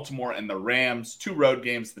games, Baltimore and the Rams, 2 road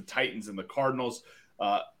games, the Titans and the Cardinals.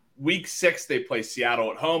 Week 6, they play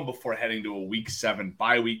Seattle at home before heading to a Week 7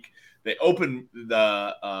 bye week. They open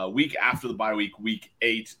the week after the bye week, Week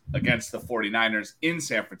 8, against the 49ers in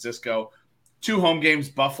San Francisco. 2 home games,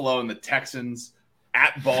 Buffalo and the Texans,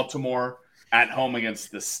 at Baltimore, at home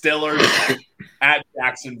against the Steelers, at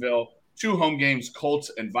Jacksonville. 2 home games,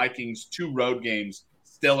 Colts and Vikings. 2 road games,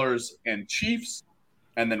 Steelers and Chiefs.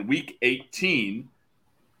 And then Week 18,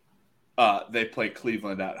 they play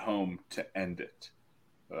Cleveland at home to end it.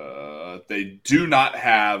 They do not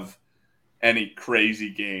have any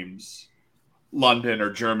crazy games, London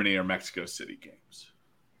or Germany or Mexico City games.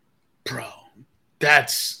 Bro,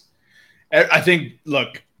 I think,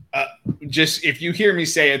 look, just if you hear me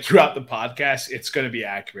say it throughout the podcast, it's going to be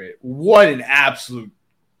accurate. What an absolute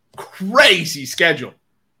crazy schedule.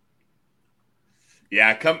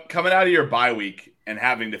 Yeah, coming out of your bye week and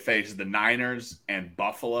having to face the Niners and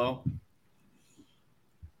Buffalo.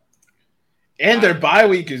 And their bye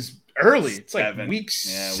week is early. It's like week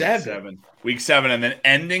 7. Week 7, and then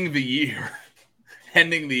ending the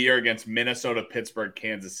year against Minnesota, Pittsburgh,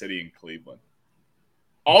 Kansas City, and Cleveland.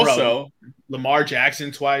 Also, Lamar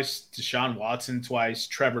Jackson twice, Deshaun Watson twice,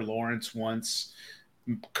 Trevor Lawrence once,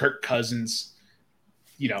 Kirk Cousins,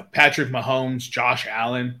 Patrick Mahomes, Josh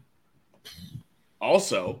Allen.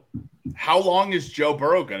 Also, how long is Joe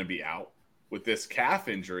Burrow going to be out with this calf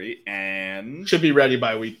injury? And should be ready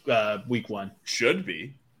by week 1. Should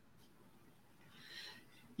be.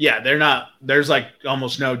 Yeah, they're not. There's like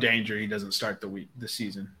almost no danger he doesn't start the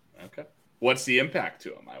season. Okay. What's the impact to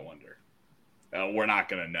him, I wonder? We're not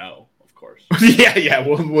going to know, of course. Yeah,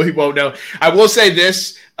 we won't know. I will say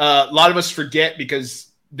this. A lot of us forget because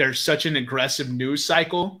there's such an aggressive news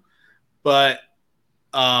cycle. But,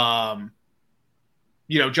 Joe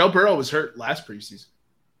Burrow was hurt last preseason.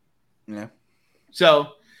 Yeah.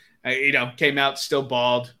 So, came out still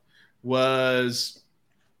bald, was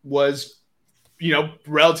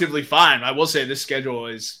relatively fine. I will say this schedule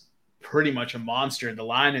is pretty much a monster. The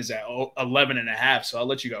line is at 11.5. So I'll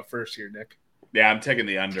let you go first here, Nick. Yeah, I'm taking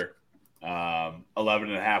the under.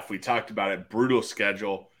 11.5. We talked about it. Brutal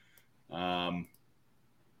schedule.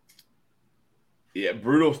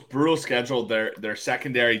 Brutal schedule. Their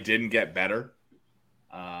secondary didn't get better.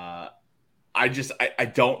 I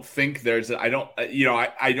don't think there's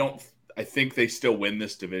I think they still win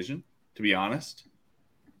this division, to be honest.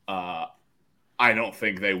 I don't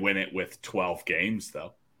think they win it with 12 games,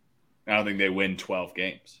 though. I don't think they win 12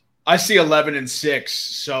 games. I see 11-6.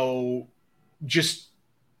 So just,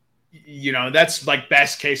 that's like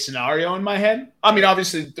best case scenario in my head. I mean,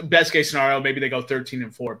 obviously the best case scenario, maybe they go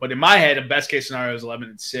 13-4, but in my head, a best case scenario is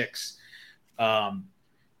 11-6.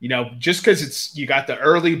 Just because you got the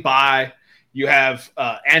early bye, you have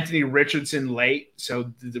Anthony Richardson late,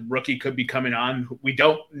 so the rookie could be coming on. We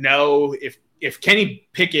don't know if Kenny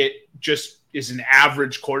Pickett just is an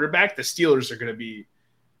average quarterback, the Steelers are going to be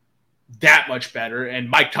that much better. And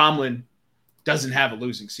Mike Tomlin doesn't have a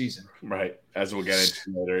losing season. Right. As we'll get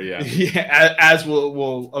into later. Yeah. Yeah. As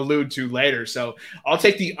we'll allude to later. So I'll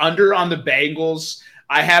take the under on the Bengals.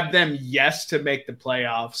 I have them, yes, to make the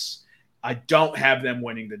playoffs. I don't have them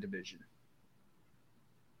winning the division.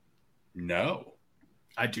 No.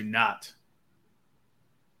 I do not.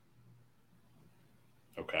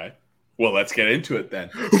 Okay. Well, let's get into it then.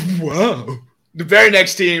 Whoa. The very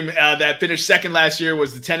next team that finished second last year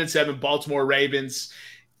was the 10-7 Baltimore Ravens.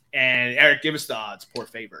 And Eric, give us the odds, poor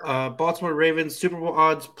favor. Baltimore Ravens Super Bowl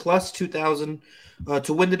odds plus 2,000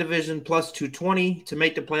 to win the division, plus 220 to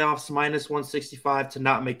make the playoffs, minus 165 to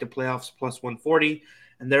not make the playoffs, plus 140.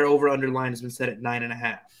 And their over-under line has been set at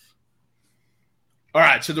 9.5. All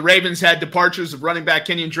right, so the Ravens had departures of running back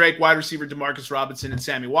Kenyon Drake, wide receiver Demarcus Robinson and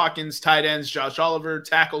Sammy Watkins, tight ends Josh Oliver,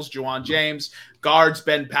 tackles Juwan James, guards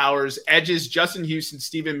Ben Powers, edges Justin Houston,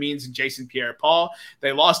 Stephen Means, and Jason Pierre-Paul.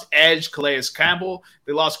 They lost edge Calais Campbell.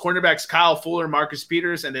 They lost cornerbacks Kyle Fuller, Marcus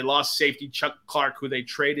Peters, and they lost safety Chuck Clark, who they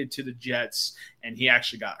traded to the Jets, and he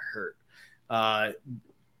actually got hurt.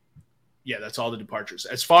 Yeah, that's all the departures.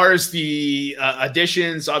 As far as the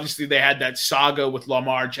additions, obviously they had that saga with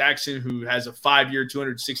Lamar Jackson, who has a 5-year,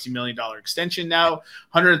 $260 million extension now,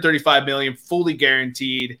 $135 million fully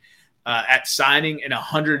guaranteed at signing, and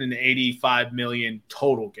 $185 million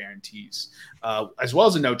total guarantees, as well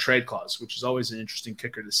as a no trade clause, which is always an interesting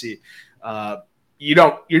kicker to see.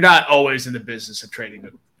 You're not always in the business of trading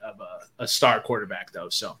a star quarterback, though.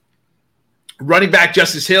 So, running back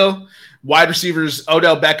Justice Hill, wide receivers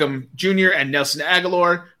Odell Beckham Jr. and Nelson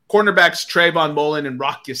Aguilar, cornerbacks Trayvon Mullen and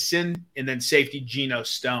Rock Ya-Sin, and then safety Geno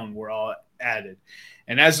Stone were all added.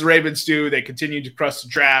 And as the Ravens do, they continue to crush the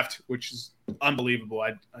draft, which is unbelievable.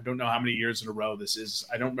 I don't know how many years in a row this is.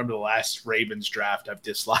 I don't remember the last Ravens draft I've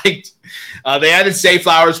disliked. They added Zay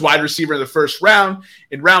Flowers, wide receiver in the first round.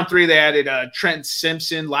 In round 3, they added Trent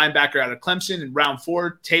Simpson, linebacker out of Clemson. In round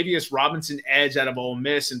 4, Tavius Robinson, edge out of Ole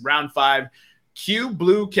Miss. In round 5, Q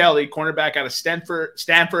Blue Kelly, cornerback out of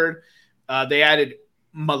Stanford. They added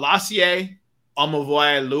Malasie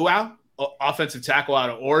Omovoy-Luau, offensive tackle out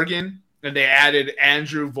of Oregon. And they added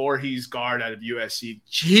Andrew Voorhees, guard out of USC.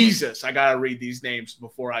 Jesus, I got to read these names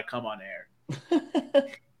before I come on air.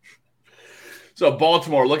 So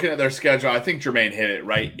Baltimore, looking at their schedule, I think Jermaine hit it,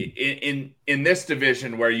 right? In this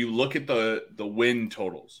division where you look at the win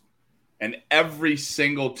totals, and every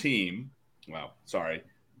single team,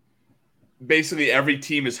 basically every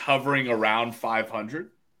team is hovering around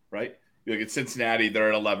 500, right? You look at Cincinnati,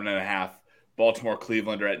 they're at 11.5. Baltimore,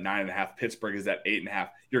 Cleveland are at 9.5. Pittsburgh is at 8.5.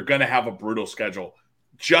 You're going to have a brutal schedule.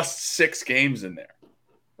 Just 6 games in there,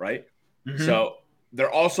 right? Mm-hmm. So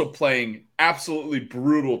they're also playing absolutely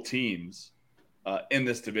brutal teams in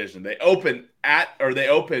this division. They open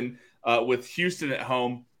with Houston at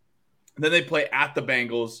home. And then they play at the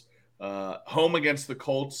Bengals, home against the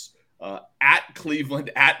Colts, at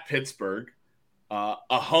Cleveland, at Pittsburgh, a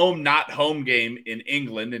home, not home game in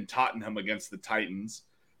England in Tottenham against the Titans,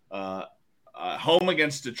 home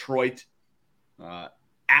against Detroit,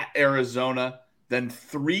 at Arizona, then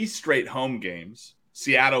 3 straight home games,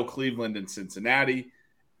 Seattle, Cleveland, and Cincinnati,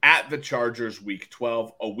 at the Chargers week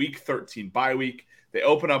 12, a week 13 bye week. They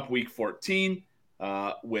open up week 14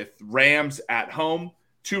 with Rams at home,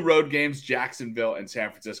 2 road games, Jacksonville and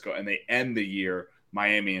San Francisco, and they end the year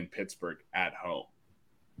Miami and Pittsburgh at home.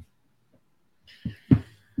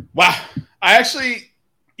 Wow. I actually,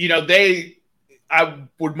 I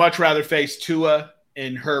would much rather face Tua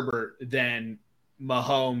and Herbert than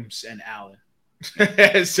Mahomes and Allen.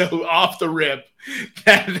 So off the rip,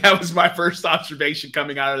 that was my first observation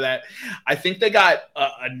coming out of that. I think they got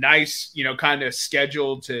a nice, kind of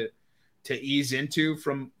schedule to ease into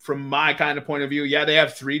from my kind of point of view. Yeah, they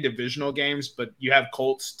have 3 divisional games, but you have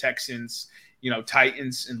Colts, Texans,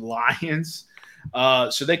 Titans, and Lions.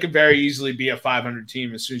 So they could very easily be a 500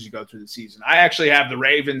 team as soon as you go through the season. I actually have the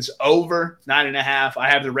Ravens over 9.5. I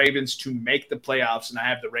have the Ravens to make the playoffs, and I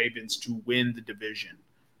have the Ravens to win the division.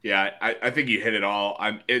 Yeah, I think you hit it all.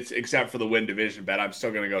 It's except for the win division bet. I'm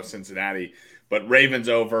still going to go Cincinnati, but Ravens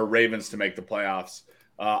over, Ravens to make the playoffs.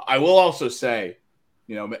 I will also say,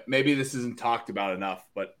 maybe this isn't talked about enough,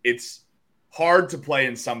 but it's hard to play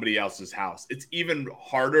in somebody else's house. It's even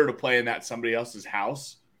harder to play in that somebody else's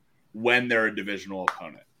house when they're a divisional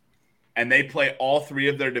opponent. And they play all three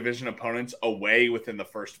of their division opponents away within the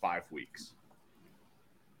first 5 weeks.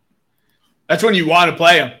 That's when you want to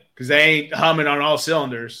play them because they ain't humming on all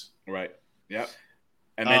cylinders. Right. Yep.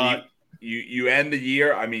 And then you end the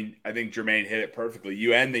year. I mean, I think Jermaine hit it perfectly.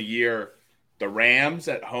 You end the year, the Rams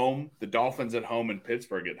at home, the Dolphins at home, and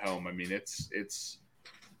Pittsburgh at home. I mean,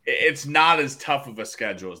 it's not as tough of a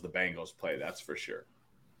schedule as the Bengals play. That's for sure.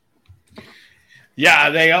 Yeah,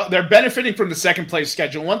 they're benefiting from the second place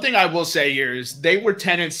schedule. One thing I will say here is they were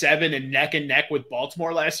 10-7 and neck with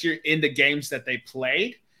Baltimore last year in the games that they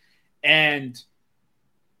played. And,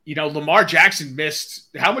 Lamar Jackson missed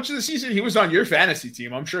how much of the season? He was on your fantasy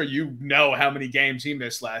team. I'm sure you know how many games he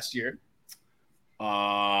missed last year. Yeah,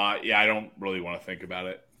 I don't really want to think about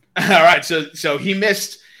it. All right, so he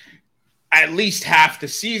missed at least half the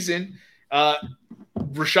season.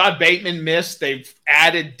 Rashad Bateman missed. They've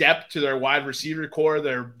added depth to their wide receiver core.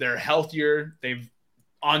 They're healthier. They've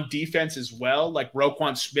on defense as well. Like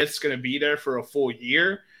Roquan Smith's going to be there for a full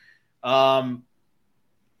year.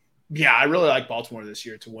 Yeah, I really like Baltimore this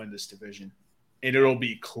year to win this division, and it'll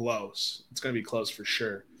be close. It's going to be close for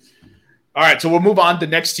sure. All right, so we'll move on. The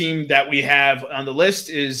next team that we have on the list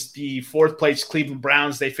is the fourth place Cleveland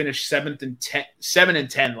Browns. They finished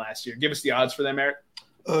 7-10 last year. Give us the odds for them, Eric.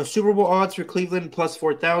 Super Bowl odds for Cleveland plus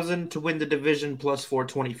 4,000 to win the division plus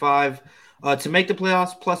 425 to make the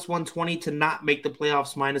playoffs plus 120 to not make the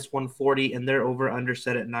playoffs minus 140 and they're over under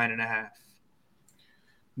set at 9.5.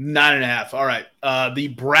 9.5. All right. The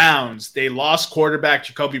Browns, they lost quarterback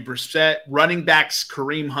Jacoby Brissett, running backs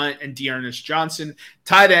Kareem Hunt and Dearness Johnson,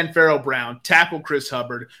 tight end Farrell Brown, tackle Chris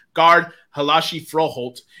Hubbard, guard Halashi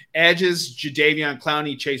Froholt, edges Jadeveon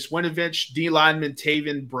Clowney, Chase Winovich, D lineman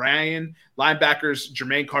Taven Bryan, linebackers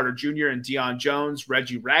Jermaine Carter Jr. and Deion Jones,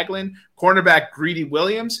 Reggie Ragland, cornerback Greedy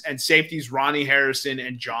Williams, and safeties Ronnie Harrison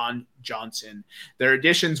and John Johnson. Their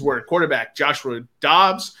additions were quarterback Joshua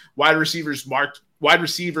Dobbs, wide receivers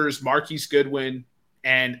Marquise Goodwin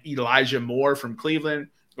and Elijah Moore from from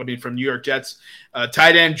New York Jets.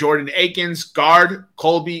 Tight end Jordan Akins, guard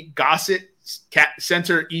Colby Gossett,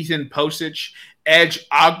 center Ethan Posich, edge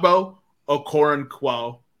Agbo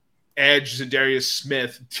Okoronkwo, edge Zadarius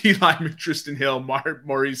Smith, D-lineman Tristan Hill,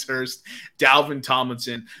 Maurice Hurst, Dalvin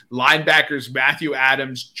Tomlinson, linebackers Matthew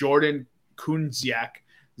Adams, Jordan Kunziak,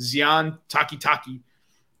 Zion Takitaki,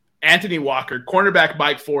 Anthony Walker, cornerback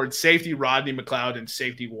Mike Ford, safety Rodney McLeod, and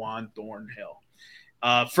safety Juan Thornhill.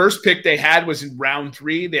 First pick they had was in round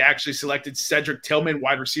 3. They actually selected Cedric Tillman,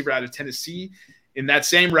 wide receiver out of Tennessee. In that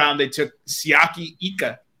same round, they took Siaki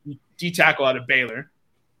Ika, D-tackle out of Baylor.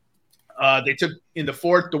 They took in the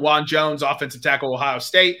 4th, DeJuan Jones, offensive tackle, Ohio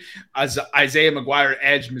State, Isaiah McGuire,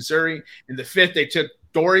 edge, Missouri. In the 5th, they took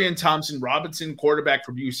Dorian Thompson-Robinson, quarterback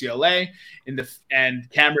from UCLA, and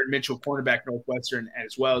Cameron Mitchell, cornerback Northwestern,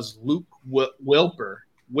 as well as Luke Whippler,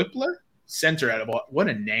 center out of – what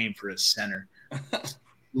a name for a center.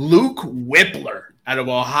 Luke Whippler out of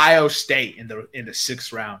Ohio State in the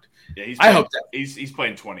 6th round. Yeah, he's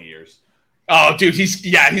playing 20 years. Oh, dude, he's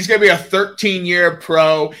going to be a 13-year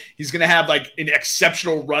pro. He's going to have like an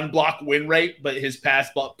exceptional run block win rate, but his pass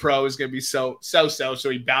block pro is going to be so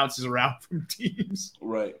he bounces around from teams.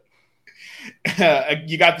 Right.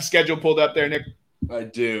 You got the schedule pulled up there, Nick? I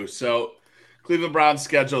do. So Cleveland Browns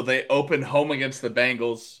schedule, they open home against the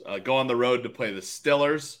Bengals, go on the road to play the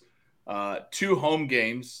Steelers, 2 home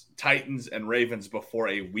games, Titans and Ravens before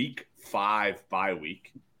a week 5 bye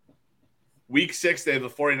week. Week 6, they have the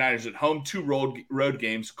 49ers at home, 2 road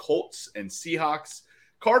games, Colts and Seahawks,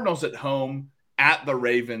 Cardinals at home, at the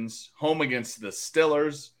Ravens, home against the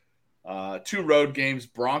Steelers, 2 road games,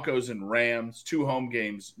 Broncos and Rams, 2 home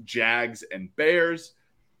games, Jags and Bears,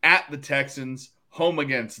 at the Texans, home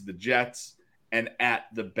against the Jets, and at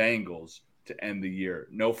the Bengals to end the year.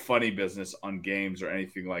 No funny business on games or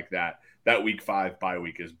anything like that. That week 5 bye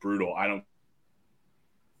week is brutal. I don't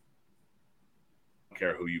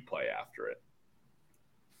care who you play after it.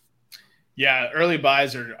 Yeah, early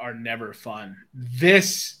buys are never fun.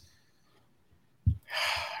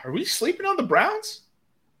 Are we sleeping on the Browns?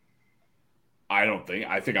 I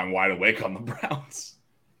think I'm wide awake on the Browns.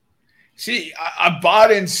 See, I bought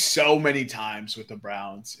in so many times with the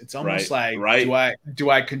Browns. It's almost do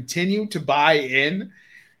I continue to buy in,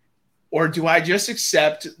 or do I just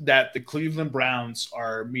accept that the Cleveland Browns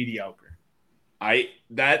are mediocre?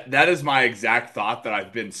 That is my exact thought, that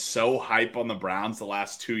I've been so hype on the Browns the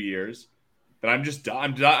last 2 years that I'm just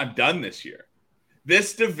done. I'm done this year.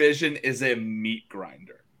 This division is a meat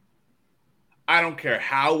grinder. I don't care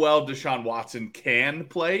how well Deshaun Watson can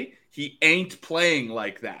play. He ain't playing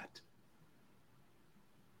like that.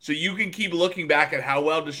 So you can keep looking back at how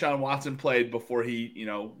well Deshaun Watson played before he,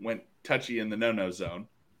 went touchy in the no-no zone.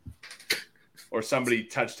 Or somebody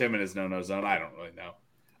touched him in his no-no zone. I don't really know.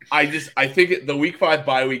 I think the Week 5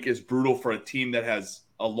 bye week is brutal for a team that has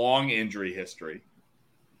a long injury history.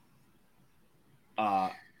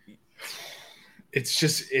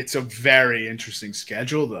 It's a very interesting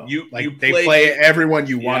schedule, though. They play everyone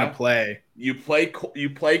you want to play. You play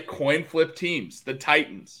coin flip teams: the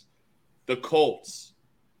Titans, the Colts,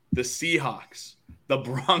 the Seahawks, the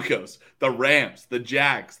Broncos, the Rams, the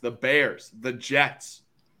Jags, the Bears, the Jets.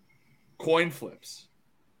 Coin flips,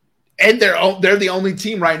 and they're the only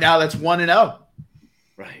team right now that's 1-0.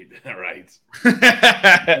 Right.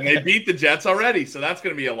 And they beat the Jets already, so that's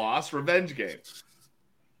going to be a loss. Revenge game.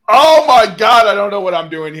 Oh my God, I don't know what I'm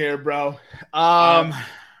doing here, bro.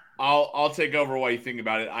 I'll take over while you think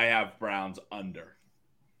about it. I have Browns under.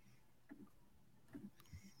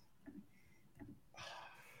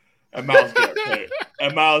 And Myles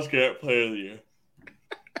Garrett player of the year.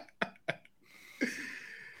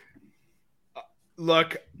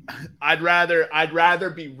 Look, I'd rather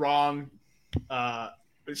be wrong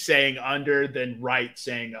saying under than right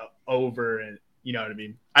saying over, and you know what I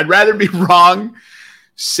mean. I'd rather be wrong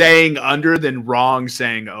saying under than wrong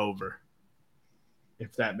saying over,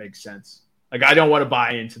 if that makes sense. Like, I don't want to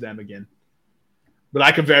buy into them again, but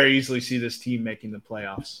I could very easily see this team making the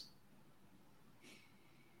playoffs.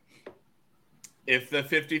 If the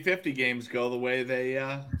 50-50 games go the way they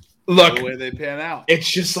pan out. It's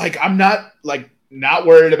just like I'm not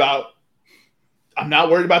worried about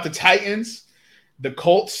the Titans, the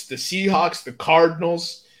Colts, the Seahawks, the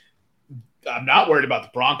Cardinals. I'm not worried about the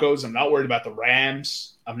Broncos. I'm not worried about the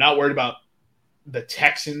Rams. I'm not worried about the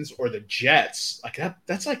Texans or the Jets. Like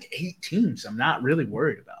that's like 8 teams I'm not really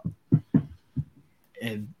worried about.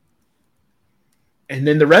 And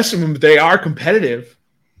then the rest of them, they are competitive.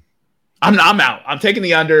 I'm out. I'm taking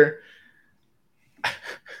the under.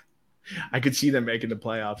 I could see them making the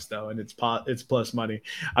playoffs, though, and it's plus money.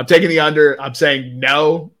 I'm taking the under. I'm saying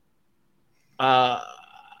no. I'm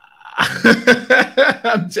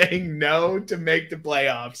saying no to make the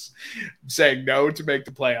playoffs. I'm saying no to make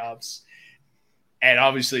the playoffs. And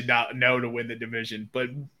obviously no to win the division.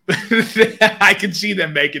 But I can see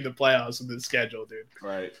them making the playoffs with the schedule, dude.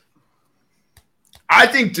 Right. I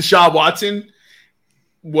think Deshaun Watson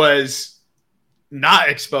was not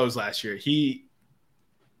exposed last year. He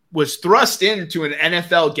was thrust into an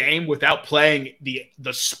NFL game without playing the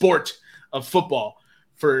sport of football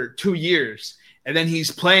for 2 years. And then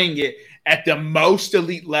he's playing it at the most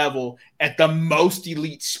elite level, at the most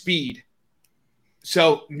elite speed.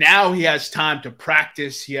 So now he has time to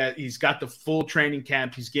practice. He's got the full training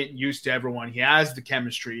camp. He's getting used to everyone. He has the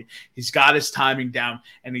chemistry. He's got his timing down,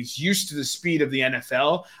 and he's used to the speed of the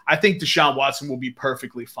NFL. I think Deshaun Watson will be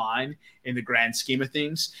perfectly fine in the grand scheme of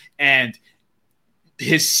things. And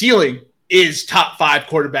his ceiling is top 5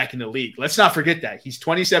 quarterback in the league. Let's not forget that. He's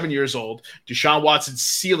 27 years old. Deshaun Watson's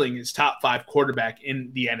ceiling is top 5 quarterback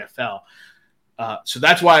in the NFL. So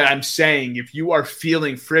that's why I'm saying if you are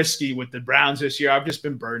feeling frisky with the Browns this year, I've just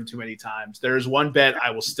been burned too many times. There is one bet I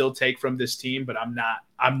will still take from this team, but I'm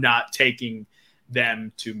not taking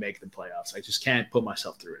them to make the playoffs. I just can't put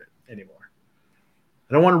myself through it anymore.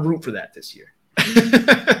 I don't want to root for that this year.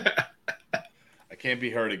 I can't be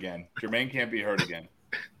hurt again. Jermaine can't be hurt again.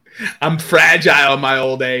 I'm fragile in my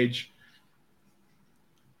old age.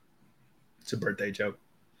 It's a birthday joke.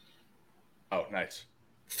 Oh, nice.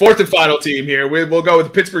 Fourth and final team here. We'll go with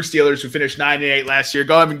the Pittsburgh Steelers, who finished 9-8 last year.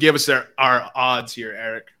 Go ahead and give us our odds here,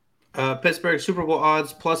 Eric. Pittsburgh Super Bowl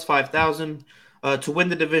odds plus 5,000. To win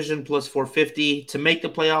the division plus 450. To make the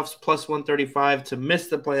playoffs plus 135. To miss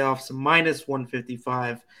the playoffs minus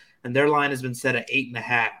 155. And their line has been set at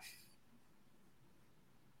 8.5.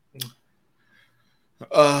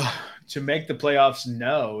 To make the playoffs,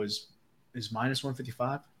 no, is minus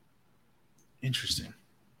 155. Interesting.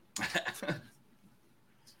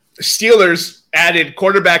 Steelers added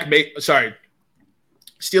Steelers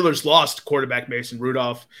lost quarterback Mason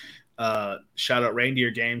Rudolph. Shout out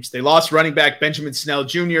Reindeer Games. They lost running back Benjamin Snell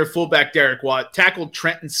Jr., fullback Derek Watt, tackle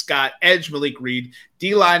Trenton Scott, edge Malik Reed,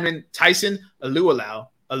 D lineman Tyson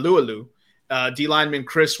Alualu, D lineman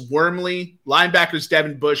Chris Wormley, linebackers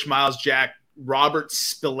Devin Bush, Miles Jack, Robert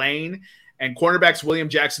Spillane, and cornerbacks William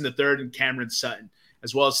Jackson III and Cameron Sutton,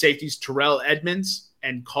 as well as safeties Terrell Edmonds,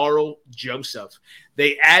 and Carl Joseph.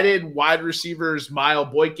 They added wide receivers Mile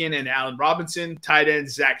Boykin and Allen Robinson, tight end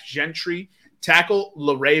Zach Gentry, tackle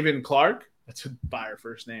LaRaven Clark. That's a buyer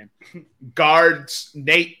first name. Guards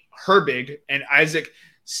Nate Herbig and Isaac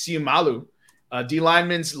Siumalu. D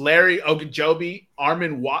linemen Larry Ogunjobi,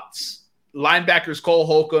 Armin Watts. Linebackers Cole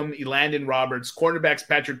Holcomb, Elandon Roberts, cornerbacks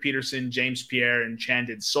Patrick Peterson, James Pierre, and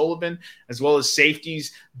Chandon Sullivan, as well as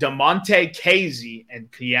safeties DeMonte Casey and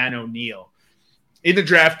Keanu Neal. In the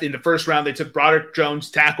draft, in the first round, they took Broderick Jones,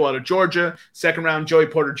 tackle out of Georgia. Second round, Joey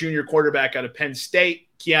Porter Jr., quarterback out of Penn State.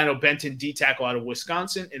 Keanu Benton, D-tackle out of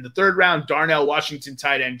Wisconsin. In the third round, Darnell Washington,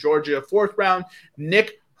 tight end, Georgia. Fourth round,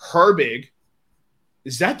 Nick Herbig.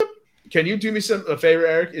 Is that the – can you do me a favor,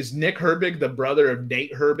 Eric? Is Nick Herbig the brother of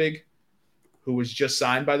Nate Herbig, who was just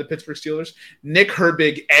signed by the Pittsburgh Steelers? Nick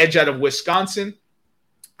Herbig, edge out of Wisconsin.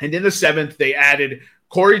 And in the seventh, they added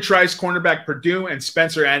Corey Trice, cornerback, Purdue, and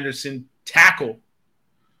Spencer Anderson, tackle.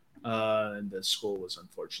 And the school was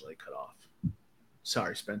unfortunately cut off.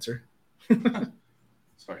 Sorry, Spencer.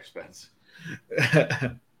 Sorry, Spence.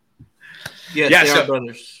 Yes, they are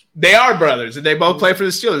brothers. They are brothers, and they both play for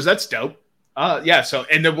the Steelers. That's dope. Yeah. So,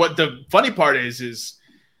 and what the funny part is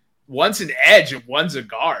one's an edge and one's a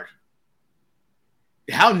guard.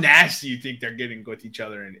 How nasty you think they're getting with each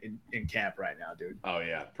other in camp right now, dude? Oh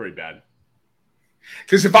yeah, pretty bad.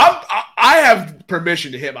 Because if I have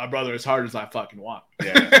permission to hit my brother as hard as I fucking want.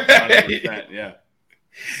 Yeah, 100%, yeah.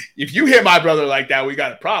 If you hit my brother like that, we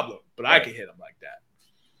got a problem. But right. I can hit him like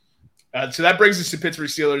that. So that brings us to Pittsburgh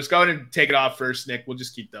Steelers. Go ahead and take it off first, Nick. We'll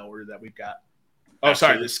just keep the order that we've got. Oh,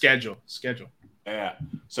 Absolutely. Sorry, the schedule. Yeah.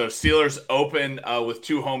 So Steelers open with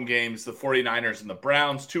 2 home games, the 49ers and the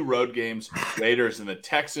Browns, 2 road games, Raiders and the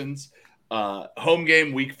Texans. Home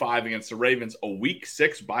game week 5 against the Ravens, a week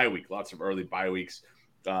 6 bye week, lots of early bye weeks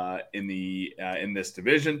in this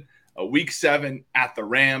division. Week 7 at the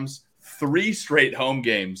Rams, 3 straight home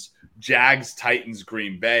games, Jags, Titans,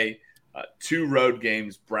 Green Bay, 2 road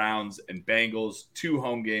games, Browns and Bengals, 2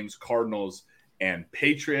 home games, Cardinals and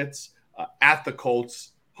Patriots, at the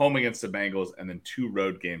Colts, home against the Bengals, and then 2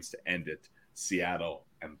 road games to end it, Seattle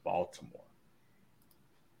and Baltimore.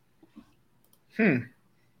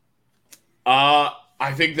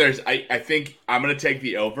 I think I'm going to take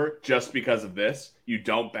the over just because of this. You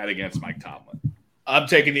don't bet against Mike Tomlin. I'm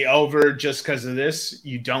taking the over just because of this.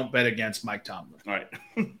 You don't bet against Mike Tomlin. All right.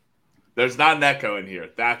 There's not an echo in here.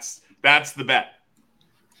 That's the bet.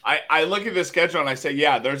 I look at the schedule and I say,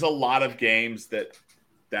 yeah, there's a lot of games that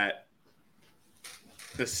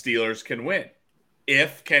the Steelers can win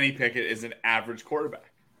if Kenny Pickett is an average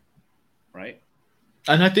quarterback, right?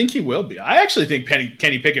 And I think he will be. I actually think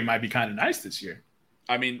Kenny Pickett might be kind of nice this year.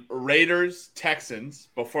 I mean, Raiders, Texans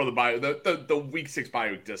before the bye. The week 6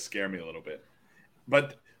 bye week does scare me a little bit,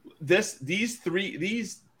 but these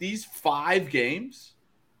 5 games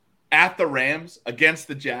at the Rams, against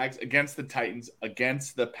the Jags, against the Titans,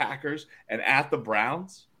 against the Packers, and at the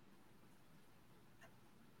Browns.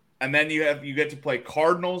 And then you get to play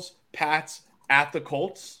Cardinals, Pats, at the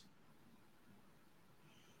Colts.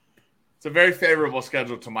 It's a very favorable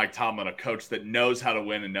schedule to Mike Tomlin, a coach that knows how to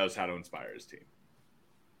win and knows how to inspire his team.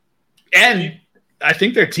 And I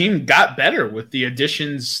think their team got better with the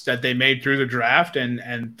additions that they made through the draft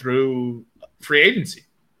and through free agency.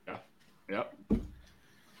 Yeah. Yep.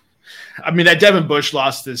 I mean, that Devin Bush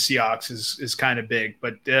loss to the Seahawks is kind of big,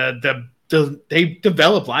 but they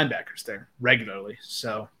develop linebackers there regularly.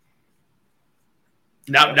 So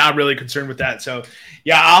not really concerned with that. So,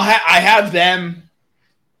 yeah, I have them.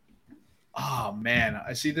 Oh, man.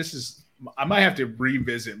 I see this is – I might have to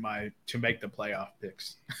revisit to make the playoff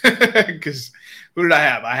picks because who did I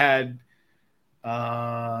have?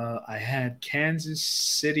 I had Kansas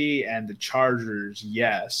City and the Chargers,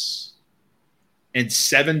 yes. And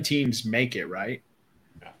 7 teams make it, right?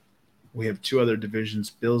 Yeah. We have 2 other divisions,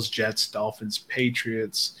 Bills, Jets, Dolphins,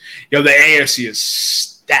 Patriots. The AFC is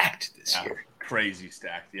stacked this year. Crazy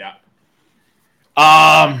stacked, yeah.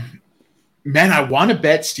 Man, I want to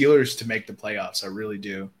bet Steelers to make the playoffs. I really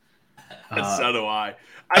do. So do I.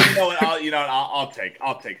 I'll take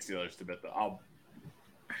Steelers to bet. I'll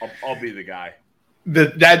be the guy.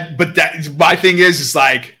 My thing is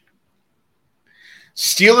like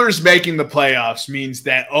Steelers making the playoffs means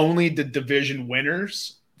that only the division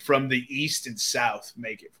winners from the East and South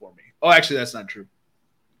make it for me. Oh, actually, that's not true.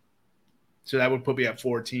 So that would put me at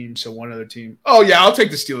 4 teams. So one other team. Oh yeah, I'll take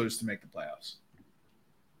the Steelers to make the playoffs.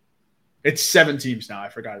 It's 7 teams now. I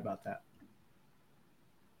forgot about that.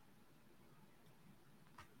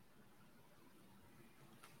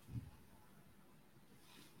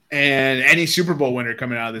 And any Super Bowl winner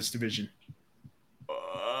coming out of this division?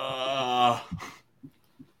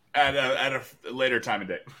 at a later time and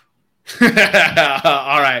date.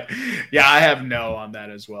 All right. Yeah, I have no on that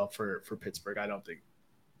as well for Pittsburgh. I don't think.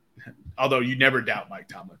 Although you never doubt Mike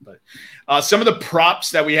Tomlin, but some of the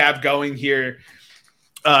props that we have going here,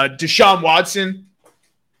 Deshaun Watson,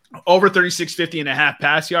 over 36.50.5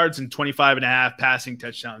 pass yards and 25.5 passing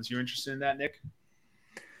touchdowns. You interested in that, Nick?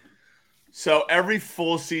 So every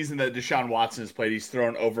full season that Deshaun Watson has played, he's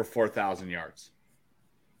thrown over 4,000 yards.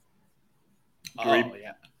 Oh,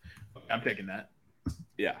 yeah. I'm taking that.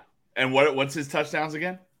 Yeah. And what's his touchdowns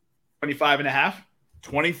again? 25.5.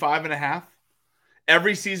 25.5.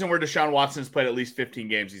 Every season where Deshaun Watson has played at least 15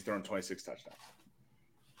 games, he's thrown 26 touchdowns.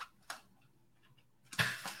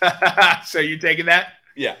 So you taking that?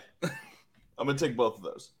 Yeah. I'm going to take both of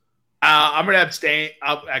those. I'm going to abstain.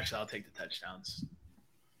 I'll take the touchdowns.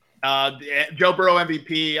 Joe Burrow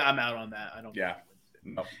MVP, I'm out on that. I don't. Yeah.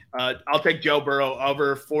 No. I'll take Joe Burrow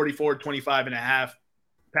over 25.5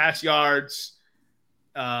 pass yards.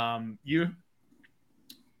 You?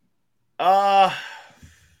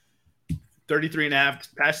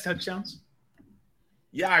 33.5 pass touchdowns.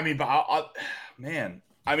 Yeah, I mean, but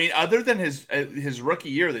other than his rookie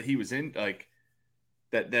year that he was in, like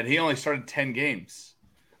that he only started 10 games.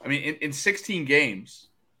 I mean, in 16 games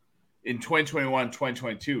in 2021,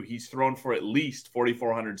 2022, he's thrown for at least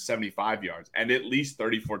 4,475 yards and at least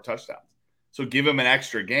 34 touchdowns. So give him an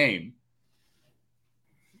extra game.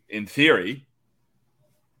 In theory,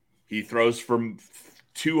 he throws from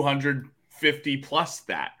 250 plus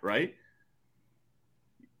that, right?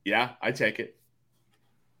 Yeah, I take it.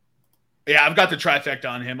 Yeah, I've got the trifecta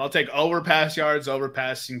on him. I'll take over pass yards, over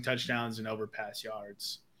passing touchdowns, and over pass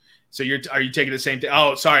yards. So are you taking the same thing?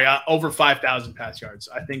 Oh, sorry, over 5,000 pass yards.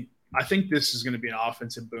 I think this is going to be an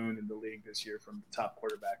offensive boon in the league this year from the top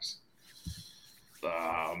quarterbacks.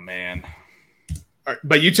 Oh man! All right,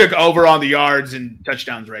 but you took over on the yards and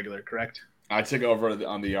touchdowns regular, correct? I took over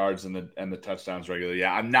on the yards and the touchdowns regular.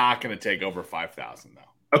 Yeah, I'm not going to take over 5,000 though.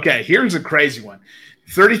 Okay, here's a crazy one: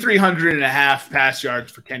 3,300.5 pass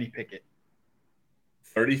yards for Kenny Pickett.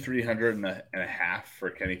 3,300.5 for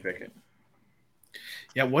Kenny Pickett.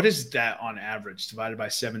 Yeah, what is that on average divided by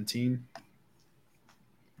 17?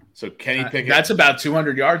 So Kenny Pickett, that's about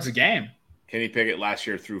 200 yards a game. Kenny Pickett last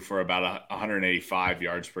year threw for about 185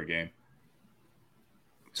 yards per game.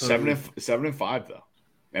 So 7-5 though,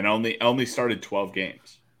 and only started 12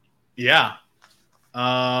 games. Yeah.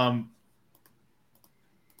 Man,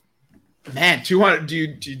 200.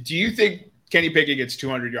 Do you think Kenny Pickett gets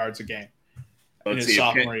 200 yards a game in his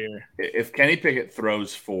sophomore year? If Kenny Pickett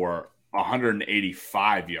throws for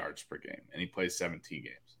 185 yards per game and he plays 17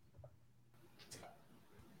 games,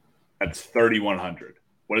 that's 3,100.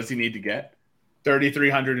 What does he need to get?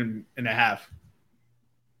 3,300.5.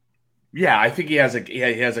 Yeah, I think he has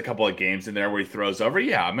a couple of games in there where he throws over.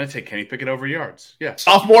 Yeah, I'm going to take Kenny Pickett over yards. Yeah,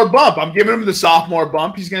 sophomore bump. I'm giving him the sophomore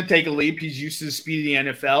bump. He's going to take a leap. He's used to the speed of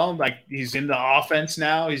the NFL. Like he's in the offense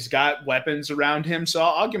now. He's got weapons around him. So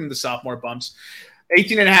I'll give him the sophomore bumps.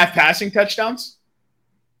 18.5 passing touchdowns.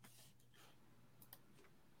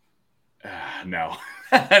 No.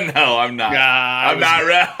 No, I'm not. I'm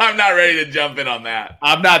not ready to jump in on that.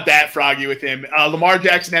 I'm not that froggy with him. Lamar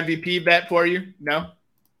Jackson MVP bet for you? No.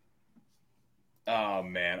 Oh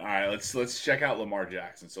man! All right, let's check out Lamar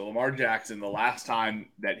Jackson. So Lamar Jackson, the last time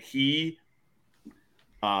that he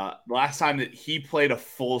played a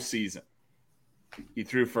full season, he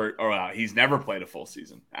threw for. He's never played a full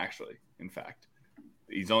season. Actually, in fact,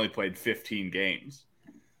 he's only played 15 games.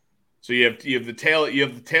 So you have the tale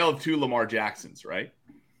of two Lamar Jacksons, right?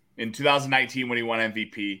 In 2019, when he won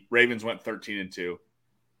MVP, Ravens went 13-2.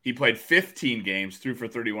 He played 15 games, threw for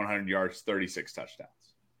 3,100 yards, 36 touchdowns.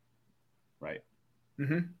 Right.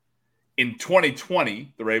 Mm-hmm. In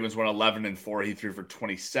 2020, the Ravens went 11-4. He threw for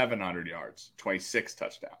 2,700 yards, 26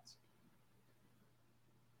 touchdowns.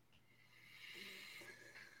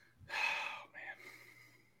 Oh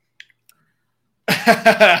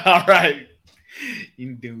man! All right.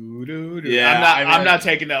 Yeah, I'm not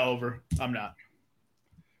taking that over. I'm not.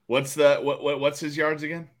 What's his yards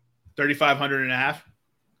again? 3,500.5.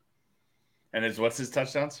 And what's his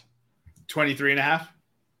touchdowns? 23.5.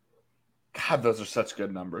 God, those are such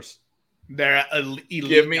good numbers. They're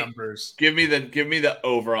elite numbers. Give me the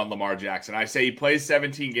over on Lamar Jackson. I say he plays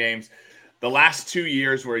 17 games. The last 2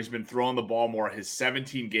 years where he's been throwing the ball more, his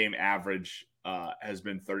 17-game average has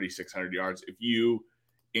been 3,600 yards. If you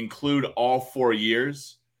include all 4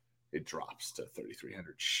 years, it drops to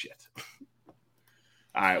 3,300. Shit.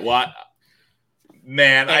 All right. Well,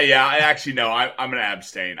 Man, I actually know. I'm gonna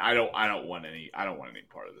abstain. I don't want any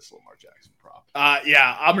part of this Lamar Jackson prop.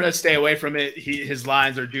 I'm gonna stay away from it. His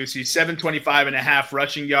lines are juicy. 725.5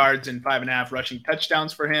 rushing yards and 5.5 rushing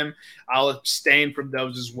touchdowns for him. I'll abstain from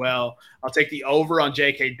those as well. I'll take the over on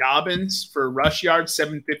J.K. Dobbins for rush yards,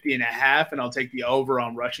 750.5, and I'll take the over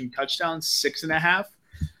on rushing touchdowns, 6.5.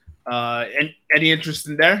 And any interest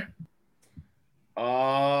in there?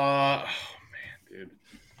 Oh man, dude.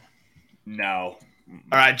 No.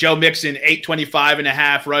 All right, Joe Mixon,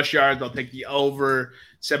 825.5 rush yards. I'll take the over.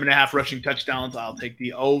 7.5 rushing touchdowns. I'll take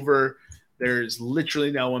the over. There's literally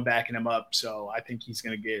no one backing him up, so I think he's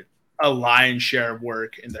going to get a lion's share of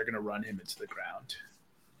work, and they're going to run him into the ground.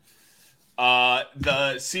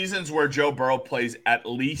 The seasons where Joe Burrow plays at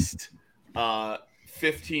least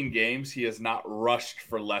 15 games, he has not rushed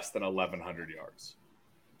for less than 1,100 yards.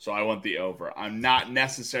 So I want the over. I'm not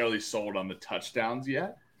necessarily sold on the touchdowns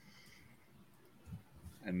yet.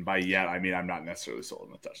 And by yet, I mean I'm not necessarily sold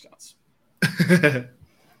on the touchdowns.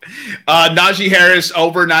 Najee Harris,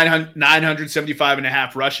 over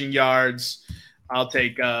 975.5 rushing yards. I'll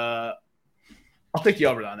take the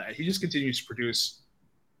over on that. He just continues to produce.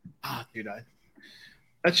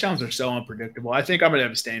 Touchdowns are so unpredictable. I think I'm going to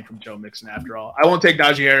abstain from Joe Mixon after all. I won't take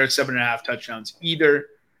Najee Harris 7.5 touchdowns either.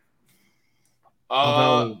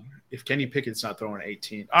 Although if Kenny Pickett's not throwing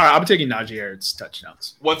 18. All right, I'm taking Najee Harris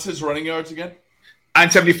touchdowns. What's his running yards again?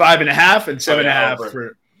 975.5 and 7.5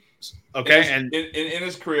 for in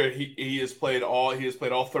his career he has played all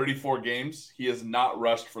 34 games. He has not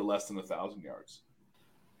rushed for less than 1,000 yards.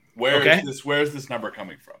 Where is this number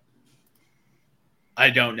coming from?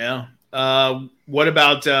 I don't know. What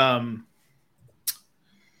about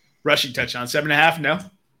rushing touchdown? 7.5? No.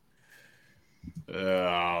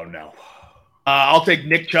 Oh no. I'll take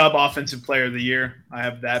Nick Chubb, Offensive Player of the Year. I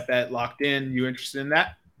have that bet locked in. You interested in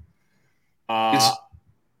that? What's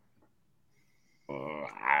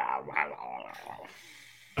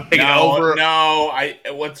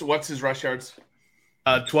his rush yards?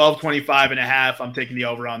 1225.5. I'm taking the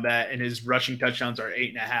over on that, and his rushing touchdowns are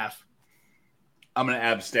 8.5. I'm going to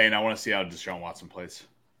abstain. I want to see how Deshaun Watson plays.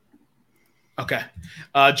 Okay.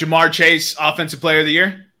 Jamar Chase, Offensive Player of the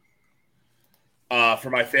Year? For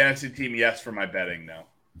my fantasy team, yes. For my betting, no.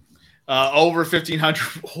 Over 1,500.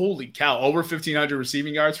 Holy cow. Over 1,500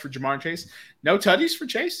 receiving yards for Jamar Chase. No tutties for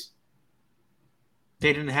Chase?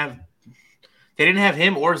 They didn't have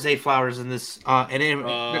him or Zay Flowers in this.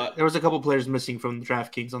 There was a couple players missing from the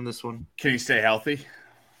DraftKings on this one. Can he stay healthy?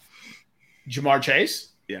 Jamar Chase?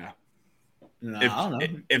 Yeah. No, I don't know.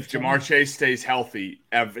 If Jamar Chase stays healthy,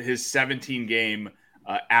 his 17-game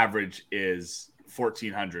average is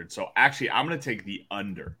 1,400. So actually, I'm going to take the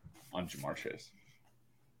under on Jamar Chase.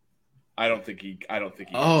 I don't think he.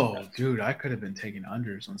 Oh, dude, I could have been taking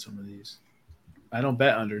unders on some of these. I don't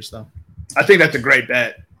bet unders though. I think that's a great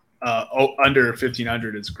bet. Under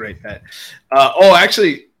 1,500 is a great bet.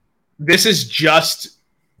 Actually, this is just.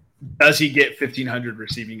 Does he get 1,500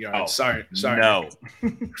 receiving yards? Sorry. No.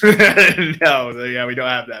 No. Yeah, we don't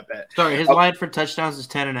have that bet. Sorry, his line for touchdowns is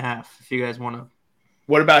 10.5. If you guys want to.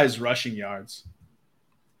 What about his rushing yards?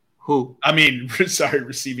 Who? I mean,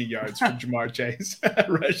 receiving yards for Jamar Chase.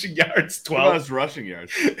 Rushing yards, 12. What about his rushing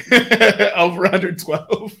yards? Over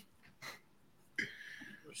 112.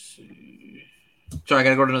 Sorry, I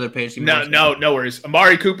got to go to another page. No worries.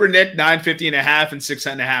 Amari Cooper, Nick, 950.5 and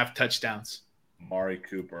 6.5 touchdowns. Amari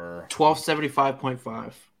Cooper.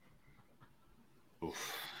 1275.5.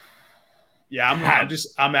 Yeah,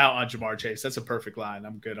 I'm out on Jamar Chase. That's a perfect line.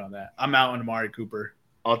 I'm good on that. I'm out on Amari Cooper.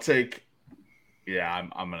 I'll take. Yeah,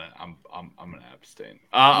 I'm gonna abstain.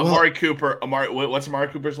 Amari Cooper. What's Amari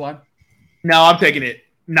Cooper's line? No, I'm taking it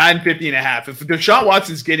 950.5. If Deshaun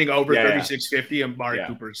Watson's getting over 3650, Amari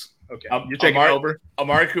Cooper's okay. You're taking over.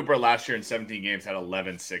 Amari Cooper last year in 17 games had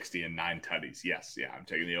 1160 and 9 tutties. Yes, I'm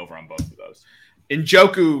taking the over on both of those.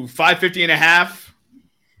 Njoku 550.5.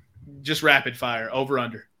 Just rapid fire. Over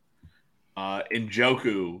under.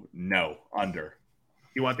 Njoku, no, under.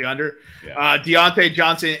 You want the under? Yeah. Deontay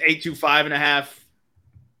Johnson 825.5.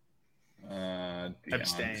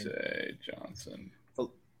 Deontay Johnson.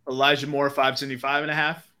 Elijah Moore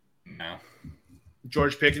 575.5. No.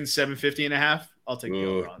 George Pickens 750.5. I'll take the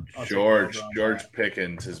over on. George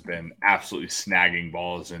Pickens has been absolutely snagging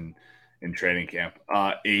balls in training camp.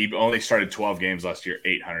 He only started 12 games last year,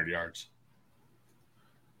 800 yards.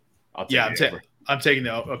 I'm taking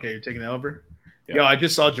the over. Okay, you're taking the over? Yeah. Yo, I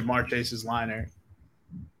just saw Jamar Chase's line there.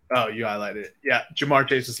 Oh, you highlighted it. Yeah, Jamar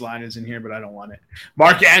Chase's line is in here, but I don't want it.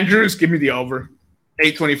 Mark Andrews, give me the over.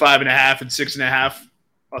 825.5 and 6.5.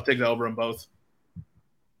 I'll take the over on both.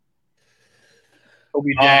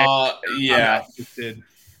 OBJ. Yeah.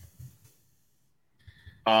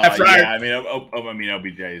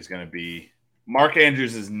 OBJ is going to be. Mark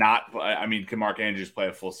Andrews is not. I mean, can Mark Andrews play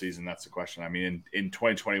a full season? That's the question. I mean, in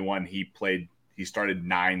 2021, he started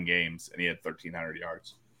 9 games and he had 1,300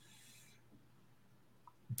 yards.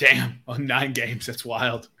 Damn, on 9 games. That's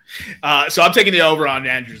wild. So I'm taking the over on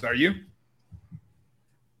Andrews. Are you?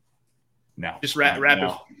 No. Just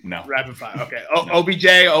rapid fire. Okay. No. OBJ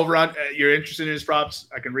over on. You're interested in his props?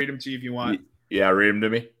 I can read them to you if you want. Yeah, read them to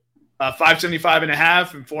me.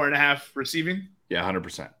 575.5 and 4.5 receiving. Yeah,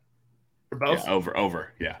 100%. For both? Yeah,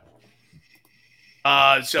 over. Yeah.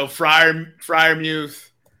 So Freiermuth,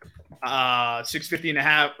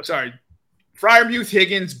 650.5. Sorry. Freiermuth,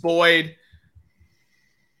 Higgins, Boyd.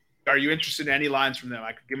 Are you interested in any lines from them?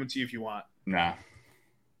 I could give them to you if you want. Nah.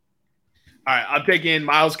 All right. I'm taking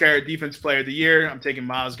Myles Garrett, Defense Player of the Year. I'm taking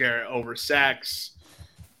Myles Garrett over sacks.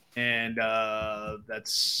 And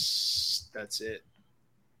that's it.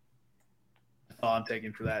 All I'm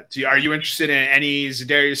taking for that. So are you interested in any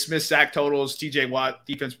Zadarius Smith sack totals, TJ Watt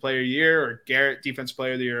Defense Player of the Year, or Garrett Defense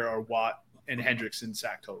Player of the Year, or Watt and Hendrickson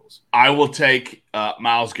sack totals? I will take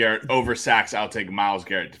Myles Garrett over sacks. I'll take Myles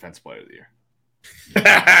Garrett Defense Player of the Year.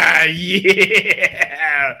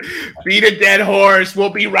 Yeah. Beat a dead horse. We'll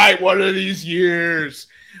be right one of these years.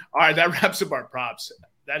 All right, that wraps up our props.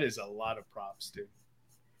 That is a lot of props, dude.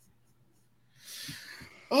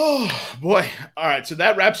 Oh, boy. All right, so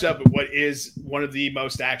that wraps up what is one of the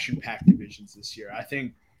most action-packed divisions this year. I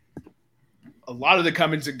think a lot of the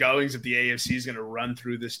comings and goings of the AFC is going to run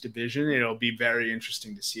through this division. It'll be very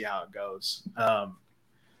interesting to see how it goes. The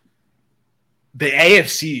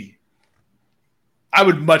AFC, I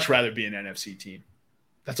would much rather be an NFC team.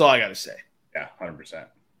 That's all I got to say. Yeah, 100%.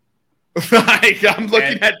 I'm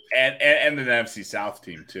looking at – And an NFC South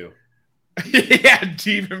team, too. Yeah,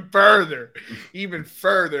 even further.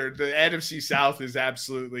 The NFC South is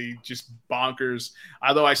absolutely just bonkers.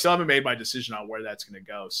 Although I still haven't made my decision on where that's going to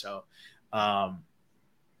go. So,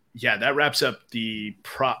 yeah, that wraps up the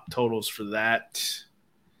prop totals for that.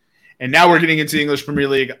 And now we're getting into the English Premier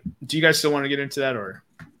League. Do you guys still want to get into that, or?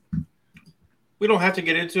 We don't have to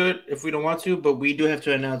get into it if we don't want to, but we do have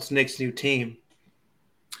to announce Nick's new team.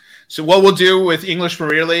 So what we'll do with English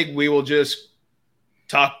Premier League, we will just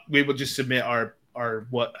submit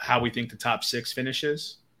how we think the top 6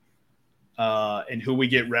 finishes, and who we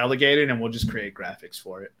get relegated, and we'll just create graphics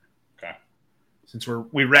for it. Okay. Since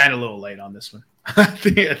we ran a little late on this one. I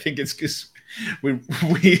think it's because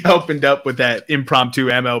we opened up with that impromptu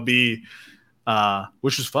MLB,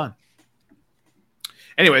 which was fun.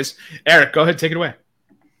 Anyways, Eric, go ahead, take it away.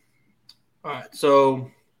 All right,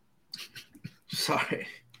 so sorry.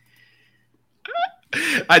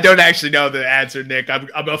 I don't actually know the answer, Nick. I'm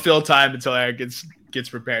gonna fill time until Eric gets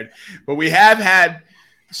prepared. But we have had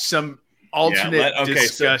some alternate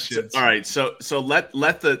discussions. All right, so let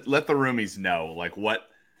the roomies know, like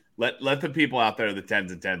let the people out there, the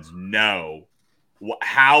 10s and 10s, know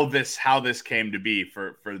how this came to be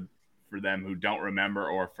for them who don't remember,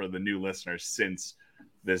 or for the new listeners since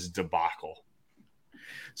this debacle.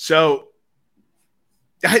 So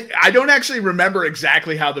I don't actually remember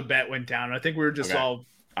exactly how the bet went down. I think we were just all.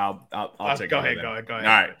 I'll take. Go ahead. All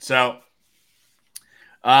right. So,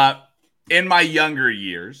 in my younger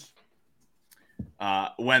years,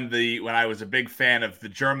 when I was a big fan of the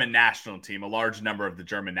German national team, a large number of the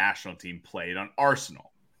German national team played on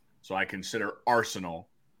Arsenal. So I consider Arsenal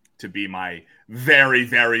to be my very,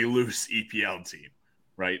 very loose EPL team.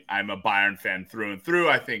 Right, I'm a Bayern fan through and through.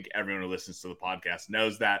 I think everyone who listens to the podcast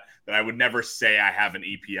knows that I would never say I have an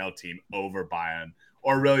EPL team over Bayern,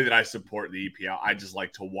 or really that I support the EPL. I just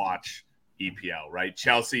like to watch EPL, right?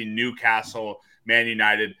 Chelsea, Newcastle, Man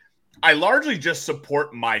United. I largely just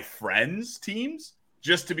support my friends' teams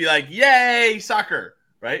just to be like, yay, soccer,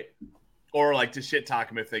 right? Or like to shit talk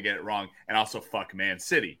them if they get it wrong, and also fuck Man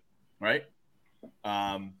City, right?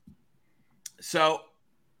 So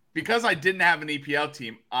because I didn't have an EPL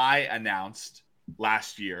team, I announced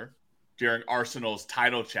last year during Arsenal's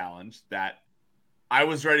title challenge that I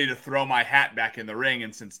was ready to throw my hat back in the ring.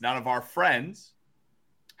 And since none of our friends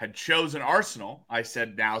had chosen Arsenal, I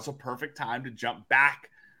said, now's a perfect time to jump back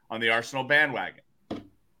on the Arsenal bandwagon.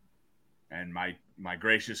 And my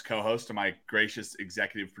gracious co-host and my gracious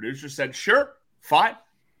executive producer said, sure, fine.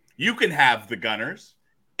 You can have the Gunners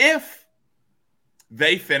if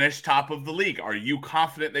they finish top of the league. Are you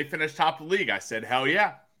confident they finish top of the league? I said, hell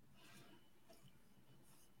yeah.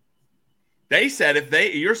 They said,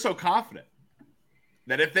 you're so confident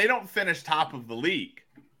that if they don't finish top of the league,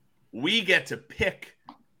 we get to pick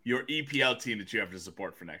your EPL team that you have to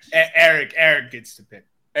support for next year. Eric gets to pick.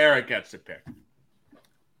 Eric gets to pick.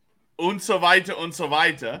 und so weiter,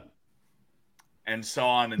 and so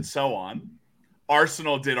on and so on.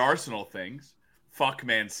 Arsenal did Arsenal things. Fuck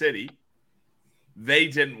Man City. They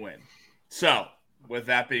didn't win. So, with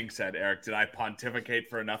that being said, Eric, did I pontificate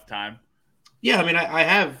for enough time? Yeah, I mean, I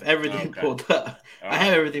have everything pulled up. I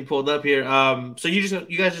have everything pulled up here. So you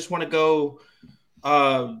guys just want to go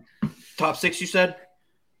top 6? You said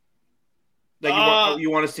that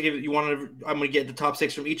you want us to give. I'm going to get the top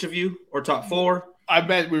 6 from each of you, or top 4. I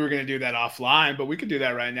bet we were going to do that offline, but we could do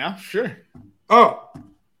that right now. Sure. Oh,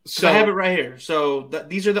 so I have it right here. So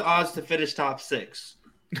these are the odds to finish top 6.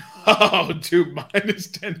 Oh, dude, minus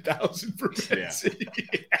 10,000 for Man City.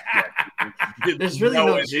 There's really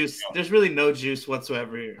no juice. There's really no juice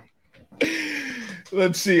whatsoever here.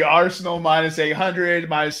 Let's see. Arsenal minus 800,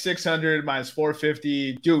 minus 600, minus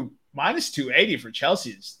 450. Dude, minus 280 for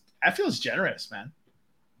Chelsea. That feels generous, man.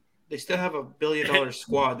 They still have $1 billion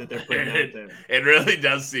squad that they're putting out there. It really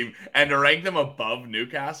does seem. And to rank them above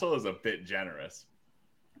Newcastle is a bit generous.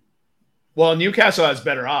 Well, Newcastle has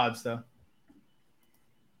better odds, though.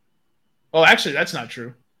 Oh, actually, that's not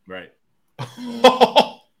true. Right.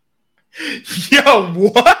 Yo,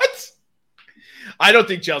 what? I don't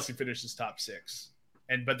think Chelsea finishes top 6.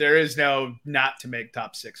 But there is no not to make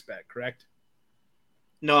top 6 bet, correct?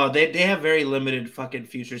 No, they have very limited fucking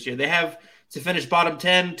futures here. They have to finish bottom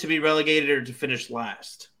 10, to be relegated, or to finish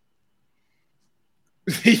last.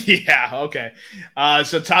 Yeah, okay.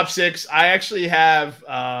 So top 6, I actually have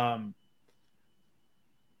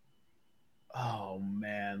oh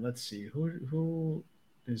man, let's see. Who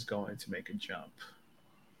is going to make a jump?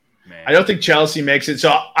 Man. I don't think Chelsea makes it.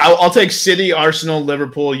 So I'll take City, Arsenal,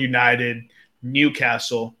 Liverpool, United,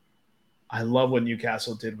 Newcastle. I love what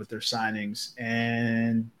Newcastle did with their signings.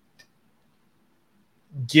 And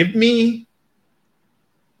give me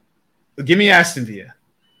Aston Villa.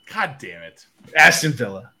 God damn it. Aston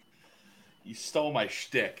Villa. You stole my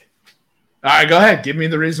shtick. All right, go ahead. Give me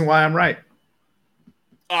the reason why I'm right.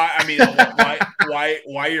 I mean,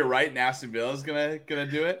 why you're right, and Aston Villa is gonna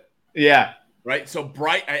do it. Yeah. Right. So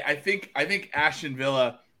I think Aston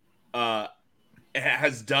Villa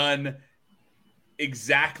has done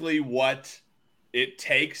exactly what it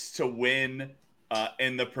takes to win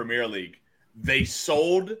in the Premier League. They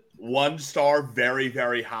sold 1 star very,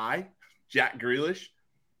 very high, Jack Grealish,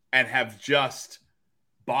 and have just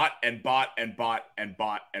bought and bought and bought and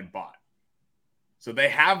bought and bought. So they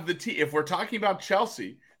have the team. If we're talking about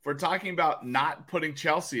Chelsea, if we're talking about not putting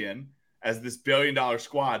Chelsea in as this $1 billion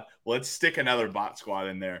squad, well, let's stick another bot squad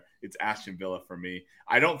in there. It's Aston Villa for me.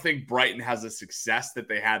 I don't think Brighton has the success that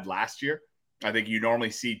they had last year. I think you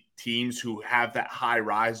normally see teams who have that high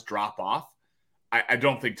rise drop off. I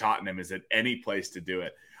don't think Tottenham is at any place to do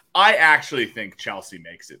it. I actually think Chelsea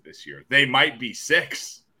makes it this year. They might be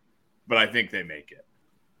 6, but I think they make it.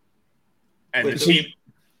 And the team,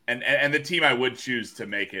 and the team I would choose to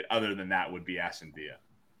make it, other than that, would be Aston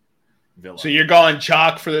Villa. So you're going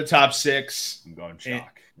chalk for the top 6. I'm going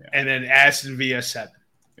chalk, and then Aston Villa 7.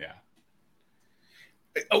 Yeah.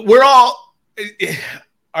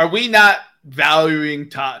 Are we not valuing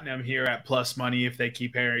Tottenham here at plus money if they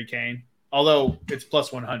keep Harry Kane? Although it's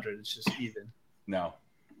plus 100, it's just even. No.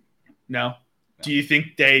 Do you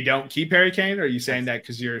think they don't keep Harry Kane? Or are you saying that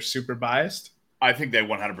because you're super biased? I think they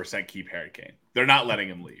 100% keep Harry Kane. They're not letting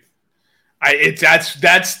him leave. That's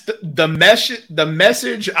the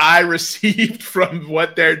message I received from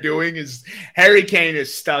what they're doing is Harry Kane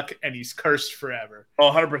is stuck and he's cursed forever. Oh,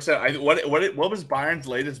 100%. What was Bayern's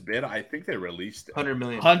latest bid? I think they released it. 100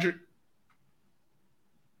 million. 100.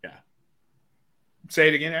 Yeah. Say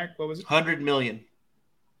it again, Eric. What was it? 100 million.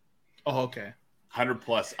 Oh, okay. 100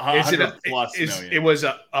 plus. 100 plus million. It was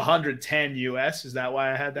 110 US. Is that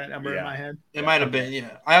why I had that number in my head? It might have been.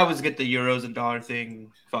 Yeah, I always get the euros and dollar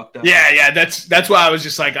thing fucked up. Yeah. That's why I was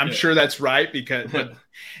just like, I'm sure that's right because but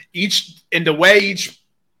the way each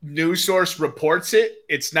news source reports it,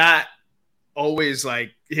 it's not always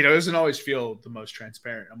like it doesn't always feel the most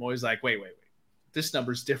transparent. I'm always like, wait. This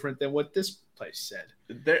number's different than what this place said.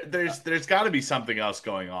 There's got to be something else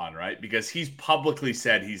going on, right? Because he's publicly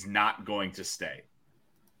said he's not going to stay.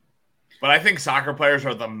 But I think soccer players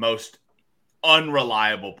are the most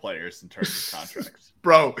unreliable players in terms of contracts.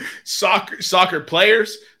 Bro, soccer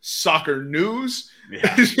players, soccer news,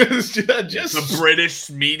 just the British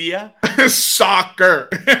media. Soccer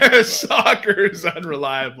is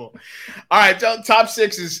unreliable. All right, top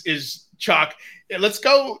 6 is chalk. Yeah, let's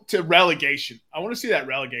go to relegation. I want to see that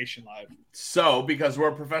relegation live. So, because we're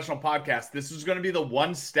a professional podcast, this is going to be the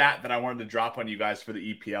one stat that I wanted to drop on you guys for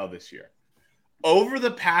the EPL this year. Over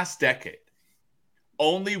the past decade,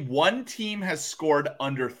 only one team has scored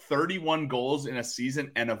under 31 goals in a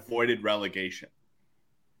season and avoided relegation.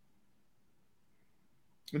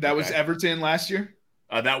 That was Everton last year?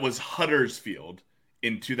 That was Huddersfield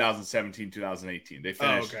in 2017-2018. They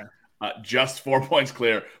finished just 4 points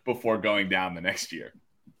clear before going down the next year.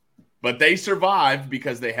 But they survived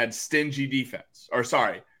because they had stingy defense.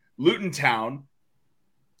 Luton Town,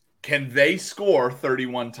 can they score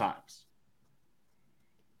 31 times?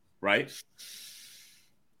 Right?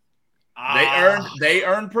 They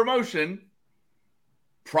earned promotion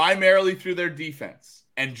primarily through their defense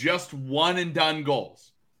and just one and done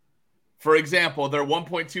goals. For example, their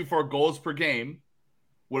 1.24 goals per game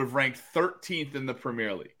would have ranked 13th in the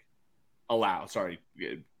Premier League.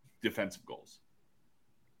 Defensive goals.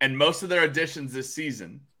 And most of their additions this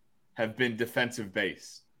season have been defensive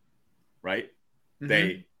base, right?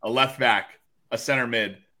 Mm-hmm. A left back, a center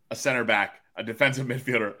mid, a center back, a defensive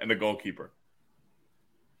midfielder, and a goalkeeper.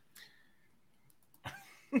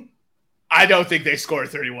 I don't think they score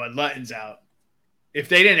 31. Luton's out. If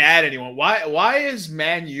they didn't add anyone, why is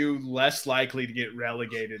Man U less likely to get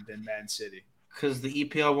relegated than Man City? Because the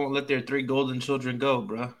EPL won't let their 3 golden children go,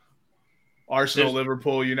 bro. Arsenal,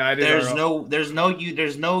 Liverpool, United. There's no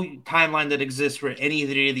timeline that exists where any of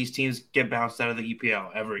these teams get bounced out of the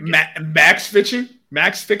EPL ever again. Match fixing.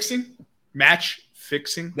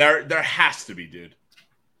 There has to be, dude.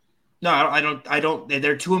 No, I don't.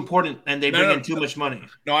 They're too important, and they bring in too much money.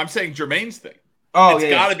 No, I'm saying Jermaine's thing. Oh, it's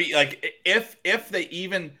got to be like if they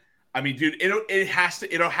even. I mean, dude,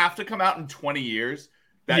 it'll have to come out in 20 years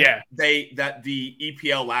that the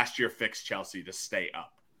EPL last year fixed Chelsea to stay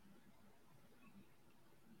up.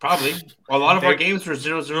 Probably a lot of our games were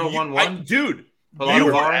 0-0, 1-1. Dude,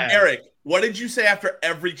 Eric, what did you say after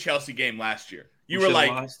every Chelsea game last year? You were like,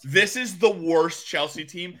 lost. This is the worst Chelsea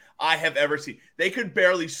team I have ever seen. They could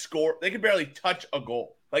barely score. They could barely touch a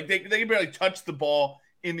goal. Like they could barely touch the ball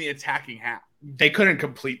in the attacking half. They couldn't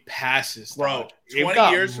complete passes, bro. 20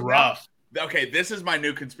 years from now. Okay, this is my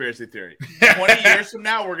new conspiracy theory. 20 years from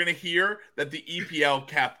now, we're going to hear that the EPL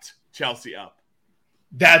kept Chelsea up.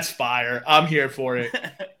 That's fire. I'm here for it.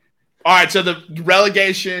 All right, so the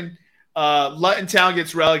relegation, Luton Town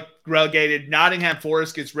gets relegated. Nottingham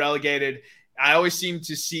Forest gets relegated. I always seem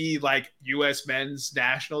to see like U.S. men's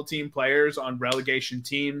national team players on relegation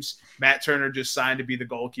teams. Matt Turner just signed to be the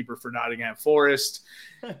goalkeeper for Nottingham Forest.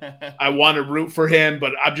 I want to root for him,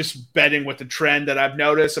 but I'm just betting with the trend that I've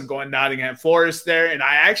noticed. I'm going Nottingham Forest there, and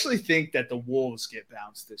I actually think that the Wolves get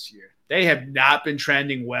bounced this year. They have not been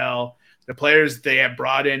trending well. The players they have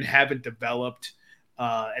brought in haven't developed,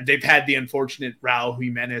 and they've had the unfortunate Raul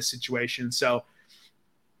Jimenez situation. So,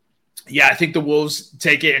 yeah, I think the Wolves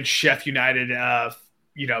take it and Sheffield United,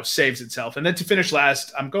 saves itself. And then to finish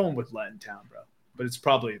last, I'm going with Luton Town, bro. But there's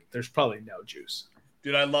probably no juice.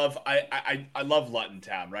 Dude, I love Luton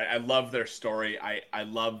Town, right? I love their story. I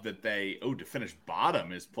love that to finish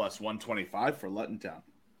bottom is plus 125 for Luton Town.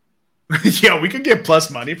 Yeah, we could get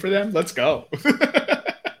plus money for them. Let's go.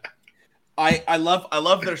 I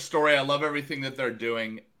love their story. I love everything that they're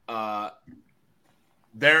doing.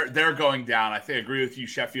 They're going down. I agree with you.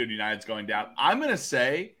 Sheffield United's going down. I'm going to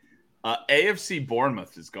say AFC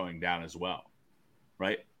Bournemouth is going down as well,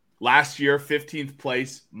 right? Last year, 15th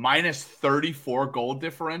place, minus 34 goal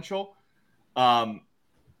differential.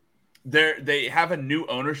 They have a new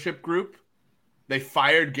ownership group. They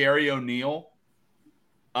fired Gary O'Neill.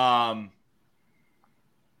 I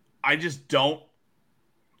just don't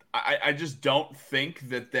think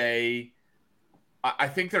that they. I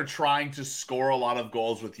think they're trying to score a lot of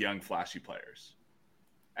goals with young, flashy players,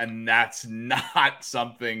 and that's not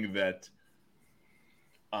something that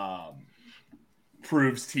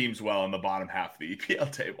proves teams well in the bottom half of the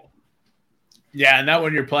EPL table. Yeah, and not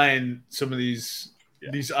when you're playing some of these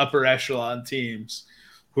upper echelon teams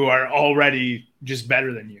who are already just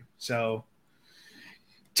better than you. So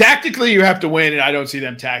tactically, you have to win, and I don't see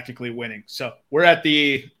them tactically winning. So we're at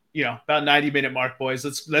the about 90-minute mark, boys.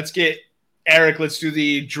 Let's get Eric. Let's do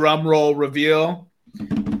the drum roll reveal,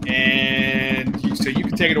 and so you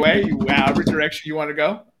can take it away. However direction you want to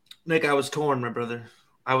go. Nick, I was torn, my brother.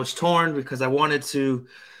 I was torn because I didn't want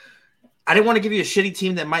to give you a shitty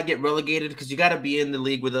team that might get relegated because you got to be in the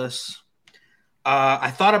league with us.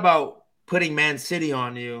 I thought about putting Man City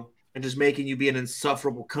on you and just making you be an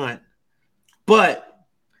insufferable cunt. But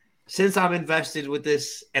since I'm invested with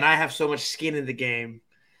this and I have so much skin in the game,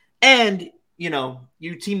 and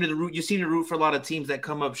you seem to root for a lot of teams that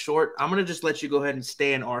come up short, I'm gonna just let you go ahead and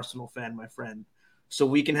stay an Arsenal fan, my friend, so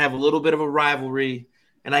we can have a little bit of a rivalry.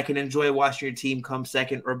 And I can enjoy watching your team come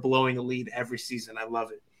second or blowing a lead every season. I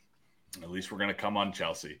love it. At least we're going to come on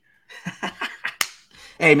Chelsea.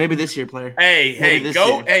 Hey, maybe this year, player.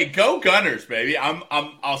 Go Gunners, baby.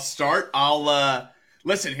 I'll start.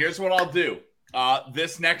 Listen, here's what I'll do.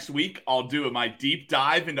 This next week, I'll do my deep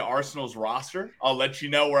dive into Arsenal's roster. I'll let you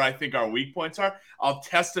know where I think our weak points are. I'll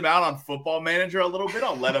test them out on Football Manager a little bit.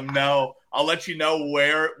 I'll let them know. I'll let you know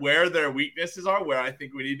where their weaknesses are, where I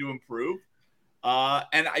think we need to improve.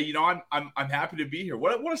 And I'm happy to be here.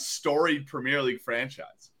 What a storied Premier League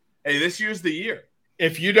franchise. Hey, this year's the year.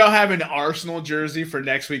 If you don't have an Arsenal jersey for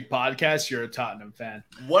next week podcast, you're a Tottenham fan.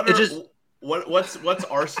 What's Arsenal's what's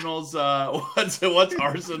Arsenal's odds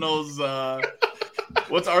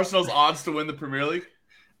to win the Premier League?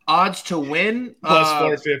 Odds to win plus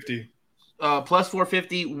 450. Plus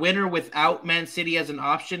 450. Winner without Man City as an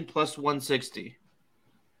option plus 160.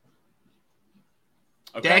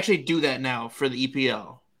 Okay. They actually do that now for the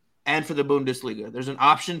EPL and for the Bundesliga. There's an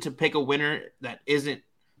option to pick a winner that isn't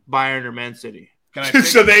Bayern or Man City.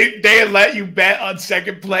 So they let you bet on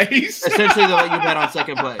second place? Essentially, they'll let you bet on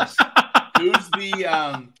second place.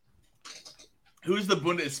 Who's the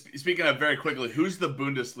Bundes? Speaking of very quickly, who's the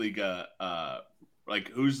Bundesliga? What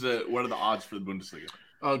are the odds for the Bundesliga?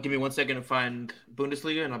 Oh, give me 1 second to find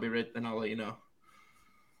Bundesliga, and I'll be right. Then I'll let you know.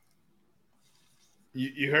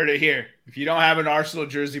 You heard it here. If you don't have an Arsenal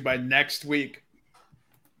jersey by next week,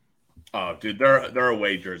 oh, dude, their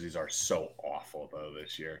away jerseys are so awful though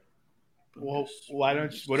this year. Well, why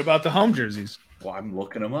don't you? What about the home jerseys? Well, I'm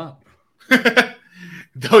looking them up. that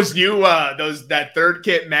third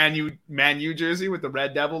kit Man U jersey with the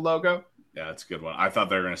Red Devil logo. Yeah, that's a good one. I thought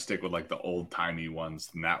they were gonna stick with like the old timey ones,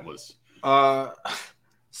 and that was. So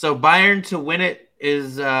Bayern to win it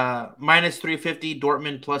is minus 350,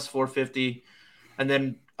 Dortmund plus 450, and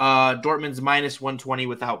then Dortmund's minus 120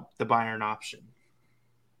 without the Bayern option.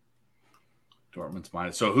 Dortmund's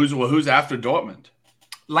minus. So who's after Dortmund?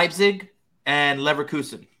 Leipzig and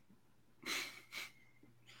Leverkusen.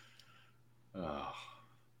 Oh.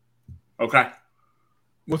 Okay.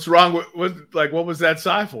 What's wrong with what was that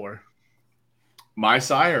sigh for? My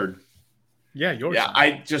sigh or? Yeah, yours. Yeah,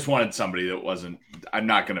 I just wanted somebody that wasn't. I'm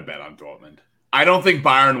not going to bet on Dortmund. I don't think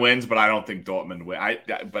Bayern wins, but I don't think Dortmund wins.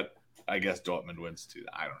 But I guess Dortmund wins too.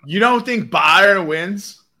 I don't know. You don't think Bayern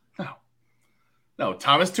wins? No.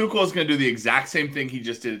 Thomas Tuchel is going to do the exact same thing he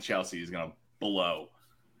just did at Chelsea. He's going to blow.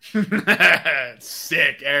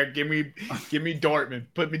 Sick, Eric. Give me Dortmund.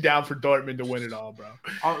 Put me down for Dortmund to win it all, bro.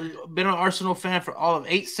 Been an Arsenal fan for all of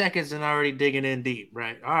 8 seconds and already digging in deep,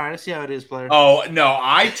 right? All right, let's see how it is, player. Oh no,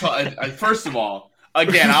 first of all,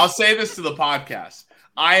 again, I'll say this to the podcast.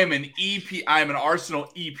 I am an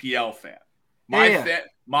Arsenal EPL fan.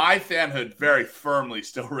 My fanhood very firmly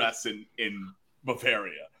still rests in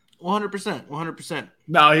Bavaria. 100%.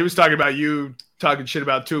 No, he was talking about you talking shit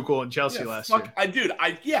about Tuchel and Chelsea last year. Fuck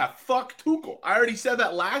Tuchel. I already said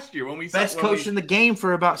that last year when we best coach in the game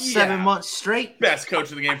for about 7 months straight. Best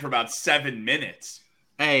coach in the game for about 7 minutes.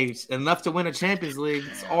 Hey, enough to win a Champions League.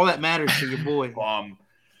 It's all that matters to your boy. All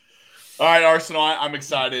right, Arsenal. I'm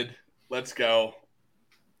excited. Let's go.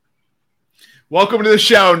 Welcome to the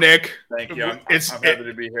show, Nick. Thank you. I'm happy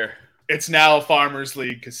to be here. It's now a Farmers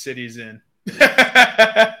League because City's in.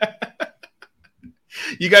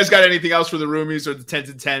 You guys got anything else for the roomies or the 10s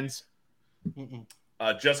and 10s?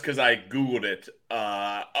 Just because I Googled it.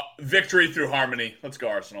 Victory through harmony. Let's go,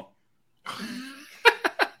 Arsenal.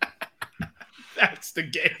 That's the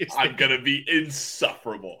game. I'm going to be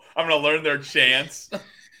insufferable. I'm going to learn their chants.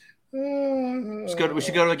 We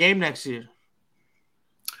should go to the game next year.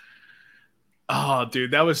 Oh,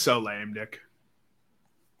 dude, that was so lame, Nick.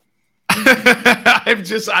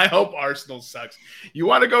 I hope Arsenal sucks. You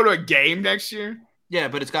want to go to a game next year? Yeah,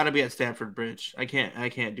 but it's got to be at Stamford Bridge. I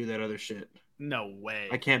can't do that other shit. No way.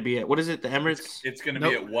 I can't be at, what is it, the Emirates? It's going to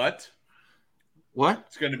be at what? What?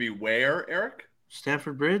 It's going to be where, Eric?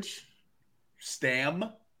 Stamford Bridge? Stam?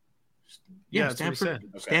 Yeah,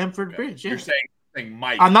 Stamford Bridge. Yeah. You're saying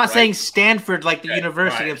Mike. I'm not saying Stanford like the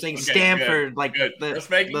university. Right. I'm saying Stamford like good.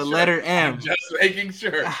 the letter M. I'm just making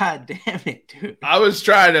sure. God damn it, dude. I was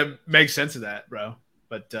trying to make sense of that, bro.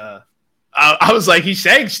 But I was like, he's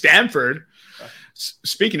saying Stanford.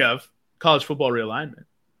 Speaking of college football realignment.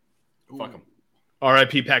 Fuck him.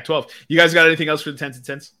 RIP Pac-12. You guys got anything else for the 10s and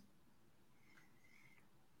 10s?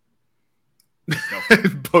 No.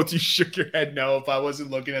 Both you shook your head no if I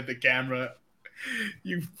wasn't looking at the camera.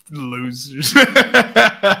 You losers.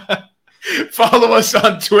 Follow us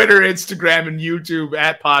on Twitter, Instagram, and YouTube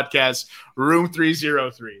at Podcast Room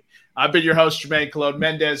 303. I've been your host, Jermaine Colon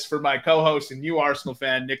Mendez, for my co-host and new Arsenal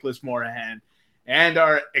fan, Nicholas Morahan, and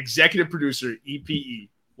our executive producer, EPE.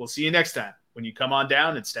 We'll see you next time when you come on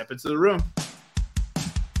down and step into the room.